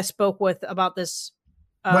person that I spoke with about this.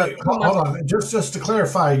 Wait, hold on. Just to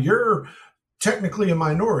clarify, you're technically a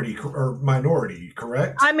minority,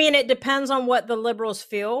 correct? I mean, it depends on what the liberals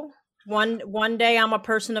feel. One day I'm a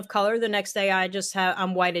person of color, the next day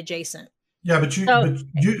I'm white adjacent. Yeah, but because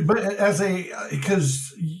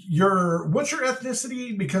what's your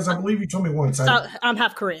ethnicity? Because I believe you told me once. I'm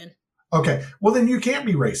half Korean. Okay, well then you can't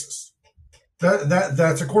be racist.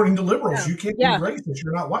 That's according to liberals. Yeah. You can't be racist.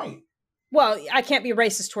 You're not white. Well, I can't be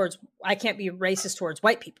racist towards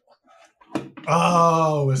white people.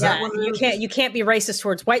 Oh, is that what it is? You can't be racist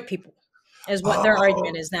towards white people. is what their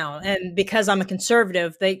argument is now. And because I'm a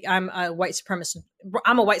conservative, I'm a white supremacist.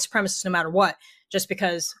 I'm a white supremacist no matter what, just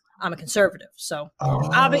because I'm a conservative. So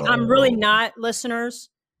I'm really not, listeners,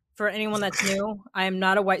 for anyone that's new. I am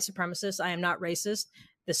not a white supremacist. I am not racist.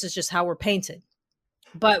 This is just how we're painted.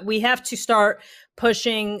 But we have to start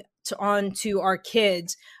pushing onto our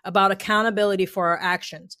kids about accountability for our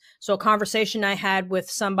actions. So a conversation I had with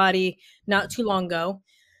somebody not too long ago,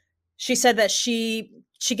 she said that she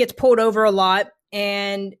gets pulled over a lot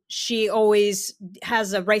and she always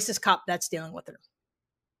has a racist cop that's dealing with her.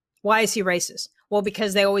 Why is he racist? Well,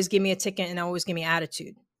 because they always give me a ticket and always give me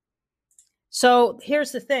attitude. So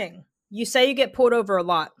here's the thing. You say you get pulled over a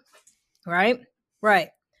lot, right? Right.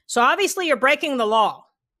 So obviously you're breaking the law.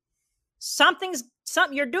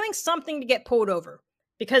 You're doing something to get pulled over,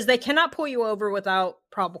 because they cannot pull you over without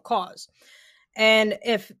probable cause. And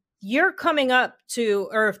if you're coming up to,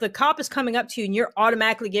 or if the cop is coming up to you and you're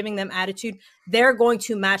automatically giving them attitude, they're going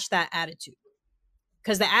to match that attitude.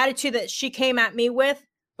 Because the attitude that she came at me with,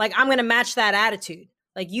 like, I'm going to match that attitude.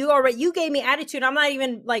 Like, you gave me attitude. I'm not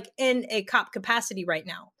even like in a cop capacity right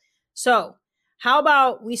now. So how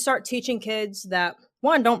about we start teaching kids that,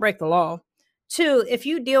 one, don't break the law. Two, if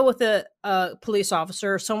you deal with a police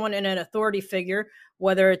officer or someone in an authority figure,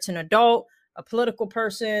 whether it's an adult, a political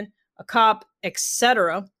person, a cop,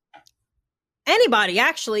 etc., anybody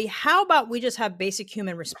actually, how about we just have basic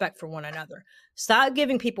human respect for one another? Stop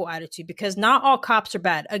giving people attitude, because not all cops are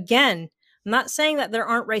bad. Again, I'm not saying that there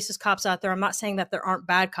aren't racist cops out there. I'm not saying that there aren't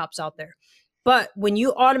bad cops out there. But when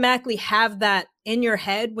you automatically have that in your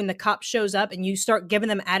head, when the cop shows up and you start giving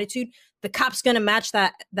them attitude, the cop's going to match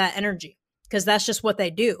that energy, because that's just what they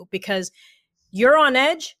do. Because you're on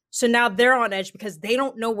edge, so now they're on edge because they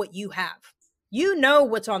don't know what you have. You know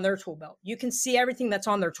what's on their tool belt. You can see everything that's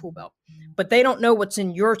on their tool belt, but they don't know what's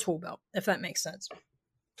in your tool belt, if that makes sense.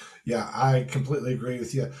 Yeah, I completely agree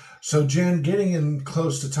with you. So, Jen, getting in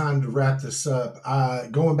close to time to wrap this up,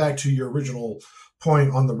 going back to your original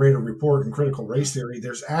point on the Rader report and critical race theory,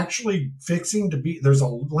 there's actually there's a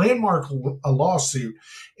landmark lawsuit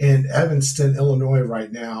in Evanston, Illinois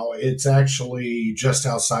right now. It's actually just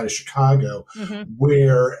outside of Chicago,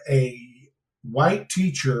 where a white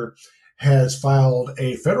teacher has filed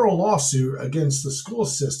a federal lawsuit against the school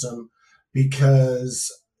system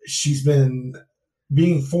because she's been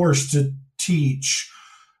being forced to teach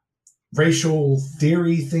racial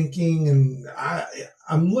theory thinking. And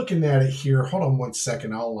I'm looking at it here. Hold on one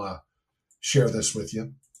second. I'll share this with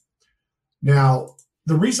you. Now,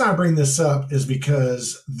 the reason I bring this up is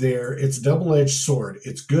because it's a double-edged sword.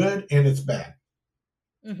 It's good and it's bad.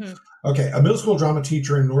 Okay, a middle school drama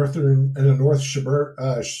teacher in a north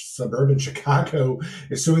suburban Chicago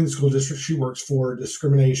is suing the school district she works for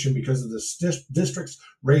discrimination because of the district's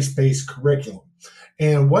race-based curriculum.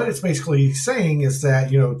 And what it's basically saying is that,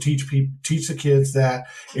 teach the kids that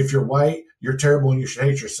if you're white, you're terrible and you should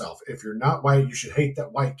hate yourself. If you're not white, you should hate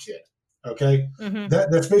that white kid. Okay,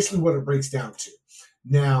 that's basically what it breaks down to.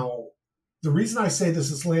 Now, the reason I say this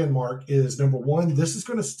is landmark is, number one, this is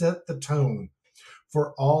going to set the tone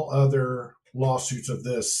for all other lawsuits of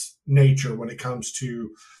this nature when it comes to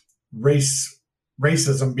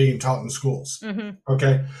racism being taught in schools.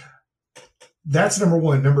 Okay. That's number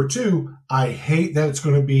one. Number two, I hate that it's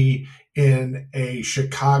going to be in a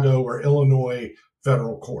Chicago or Illinois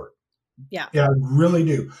federal court. Yeah, I really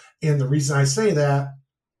do. And the reason I say that,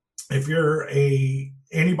 if you're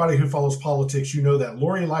anybody who follows politics, you know that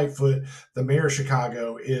Lori Lightfoot, the mayor of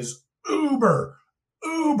Chicago, is uber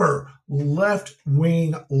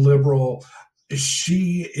left-wing liberal.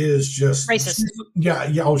 She is just racist.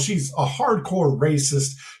 She's a hardcore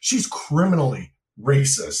racist. She's criminally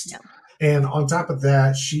racist. Yeah. And on top of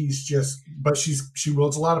that, she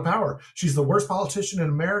wields a lot of power. She's the worst politician in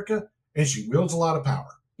America, and she wields a lot of power.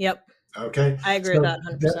 Yep. Okay. I agree with that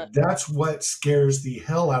 100%. That's what scares the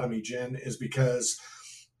hell out of me, Jen, is because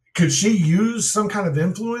could she use some kind of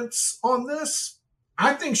influence on this?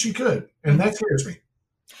 I think she could, and that scares me.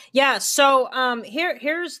 Yeah. So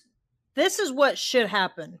this is what should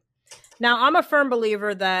happen. Now, I'm a firm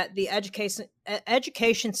believer that the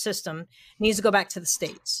education system needs to go back to the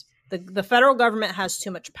states. The federal government has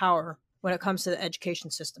too much power when it comes to the education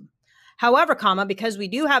system. However, because we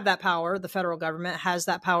do have that power, the federal government has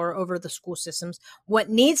that power over the school systems. What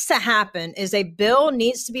needs to happen is a bill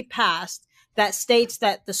needs to be passed that states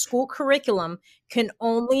that the school curriculum can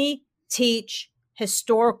only teach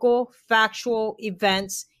historical, factual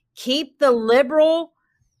events, keep the liberal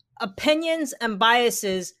opinions and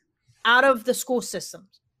biases out of the school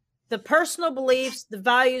systems. The personal beliefs, the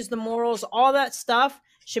values, the morals, all that stuff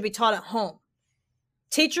should be taught at home.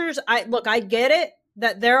 Teachers, I get it.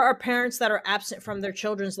 that there are parents that are absent from their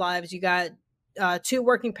children's lives. You got two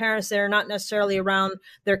working parents that are not necessarily around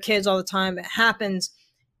their kids all the time. It happens,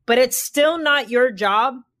 but it's still not your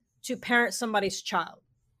job to parent somebody's child.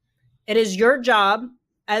 It is your job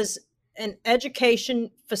as an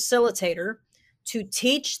education facilitator to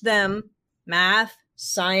teach them math,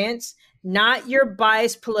 science, not your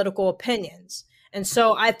biased political opinions. And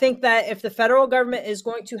so I think that if the federal government is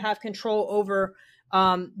going to have control over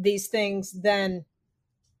these things, then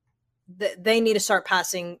they need to start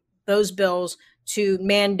passing those bills to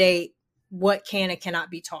mandate what can and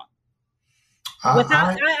cannot be taught.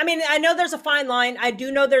 I mean, I know there's a fine line. I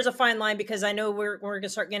do know there's a fine line because I know we're going to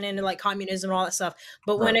start getting into like communism and all that stuff.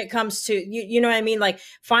 But when it comes to, you know what I mean? Like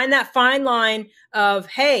find that fine line of,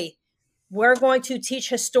 hey, we're going to teach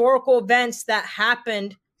historical events that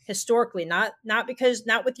happened historically, not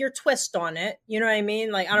with your twist on it. You know what I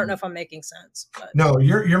mean? Like, I don't know if I'm making sense. But. No,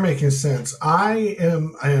 you're making sense. I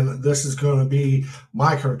am, and this is going to be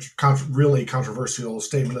my really controversial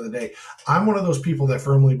statement of the day. I'm one of those people that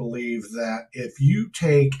firmly believe that if you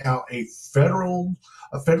take out a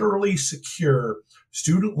federally secure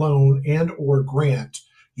student loan and or grant,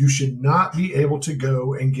 you should not be able to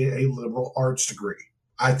go and get a liberal arts degree.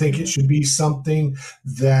 I think it should be something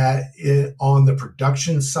that on the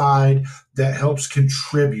production side that helps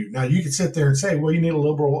contribute. Now you can sit there and say, well, you need a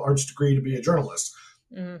liberal arts degree to be a journalist.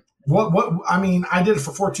 What, I mean, I did it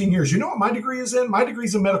for 14 years. You know what my degree is in? My degree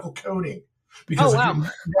is in medical coding because,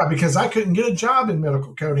 because I couldn't get a job in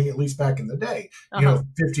medical coding, at least back in the day,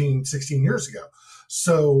 15, 16 years ago.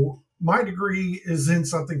 So my degree is in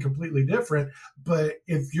something completely different, but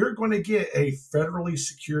if you're going to get a federally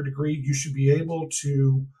secure degree, you should be able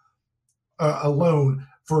to a loan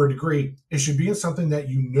for a degree. It should be in something that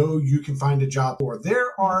you know you can find a job for.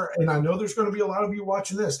 There are, and I know there's going to be a lot of you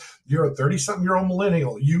watching this. You're a 30-something-year-old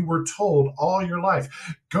millennial. You were told all your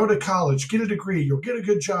life, go to college, get a degree, you'll get a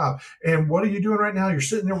good job. And what are you doing right now? You're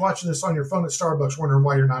sitting there watching this on your phone at Starbucks wondering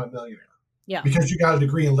why you're not a millionaire. Yeah. Because you got a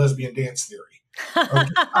degree in lesbian dance theory. Okay?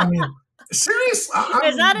 I mean, seriously.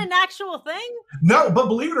 Is that an actual thing? No, but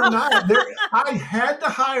believe it or not, I had to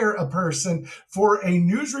hire a person for a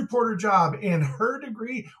news reporter job, and her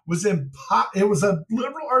degree was it was a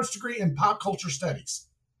liberal arts degree in pop culture studies.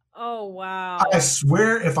 Oh, wow. I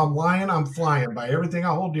swear if I'm lying, I'm flying by everything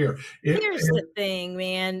I hold dear. Here's the thing,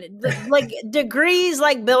 man. Like degrees,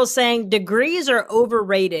 like Bill's saying, degrees are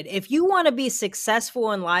overrated. If you want to be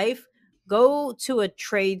successful in life, go to a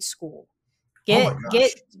trade school.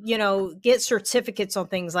 Get certificates on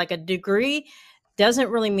things. Like a degree doesn't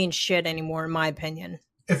really mean shit anymore, in my opinion.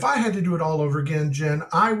 If I had to do it all over again, Jen,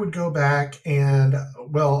 I would go back and,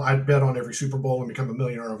 well, I'd bet on every Super Bowl and become a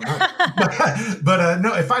millionaire overnight. but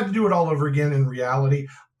no, if I had to do it all over again in reality,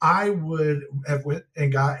 I would have went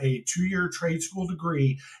and got a 2-year trade school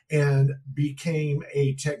degree and became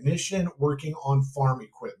a technician working on farm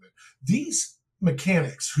equipment. These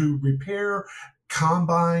mechanics who repair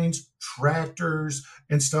combines, tractors,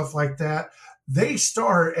 and stuff like that, they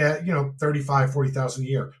start at, $35,000, $40,000 a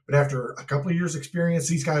year. But after a couple of years experience,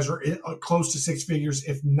 these guys are close to 6 figures,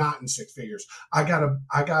 if not in 6 figures. I got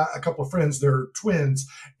a couple of friends, they're twins,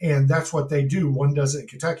 and that's what they do. One does it in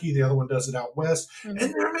Kentucky, the other one does it out west, and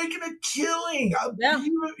they're making a killing,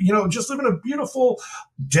 just living a beautiful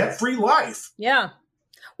debt-free life. Yeah.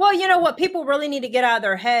 Well, what people really need to get out of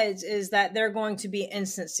their heads is that they're going to be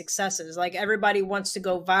instant successes. Like everybody wants to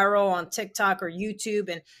go viral on TikTok or YouTube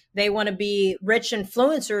and they want to be rich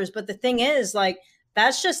influencers. But the thing is, like,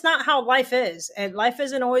 that's just not how life is. And life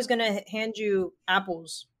isn't always going to hand you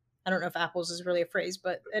apples. I don't know if apples is really a phrase,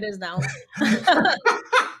 but it is now.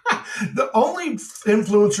 The only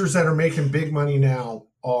influencers that are making big money now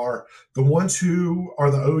are the ones who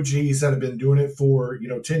are the OGs that have been doing it for,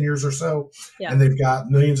 10 years or so. Yeah. And they've got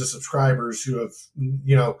millions of subscribers who have,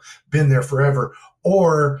 been there forever,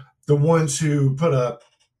 or the ones who put a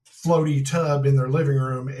floaty tub in their living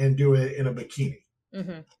room and do it in a bikini.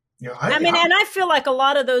 Mm-hmm. And I feel like a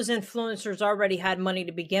lot of those influencers already had money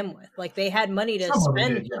to begin with. Like they had money to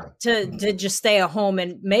spend to just stay at home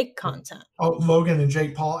and make content. Oh, Logan and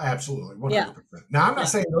Jake Paul, absolutely, 100%. Yeah. Now, I'm not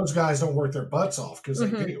saying those guys don't work their butts off because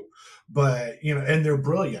they do, but and they're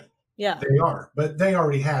brilliant. Yeah, they are, but they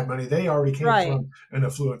already had money. They already came from an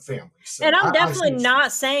affluent family. So and I'm definitely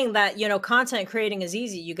not saying that, content creating is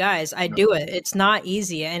easy, you guys. I do it. It's not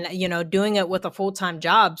easy. And, doing it with a full-time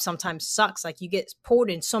job sometimes sucks. Like you get pulled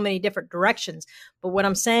in so many different directions. But what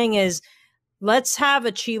I'm saying is let's have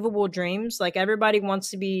achievable dreams. Like, everybody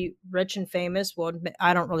wants to be rich and famous. Well,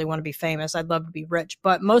 I don't really want to be famous. I'd love to be rich,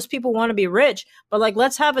 but most people want to be rich. But like,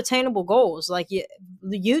 let's have attainable goals. Like,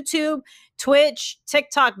 YouTube, Twitch,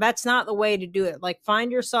 TikTok, that's not the way to do it. Like,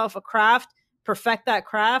 find yourself a craft, perfect that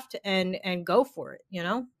craft, and go for it, you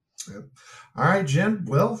know? Yep. All right, Jen.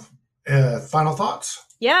 Well, final thoughts?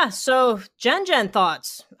 Yeah, so Jen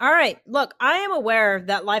thoughts. All right, look, I am aware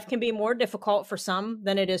that life can be more difficult for some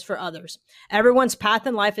than it is for others. Everyone's path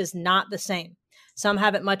in life is not the same. Some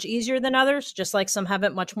have it much easier than others, just like some have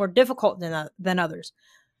it much more difficult than others.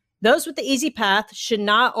 Those with the easy path should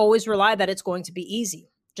not always rely that it's going to be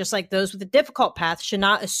easy, just like those with the difficult path should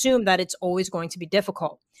not assume that it's always going to be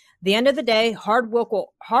difficult. At the end of the day, hard work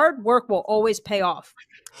will always pay off.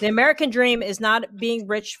 The American dream is not being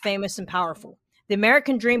rich, famous, and powerful. The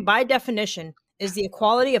American dream, by definition, is the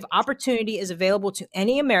equality of opportunity is available to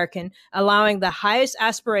any American, allowing the highest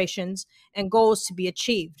aspirations and goals to be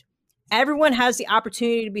achieved. Everyone has the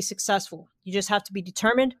opportunity to be successful. You just have to be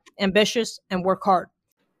determined, ambitious, and work hard.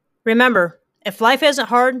 Remember, if life isn't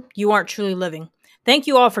hard, you aren't truly living. Thank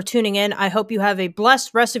you all for tuning in. I hope you have a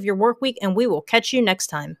blessed rest of your work week, and we will catch you next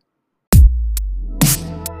time.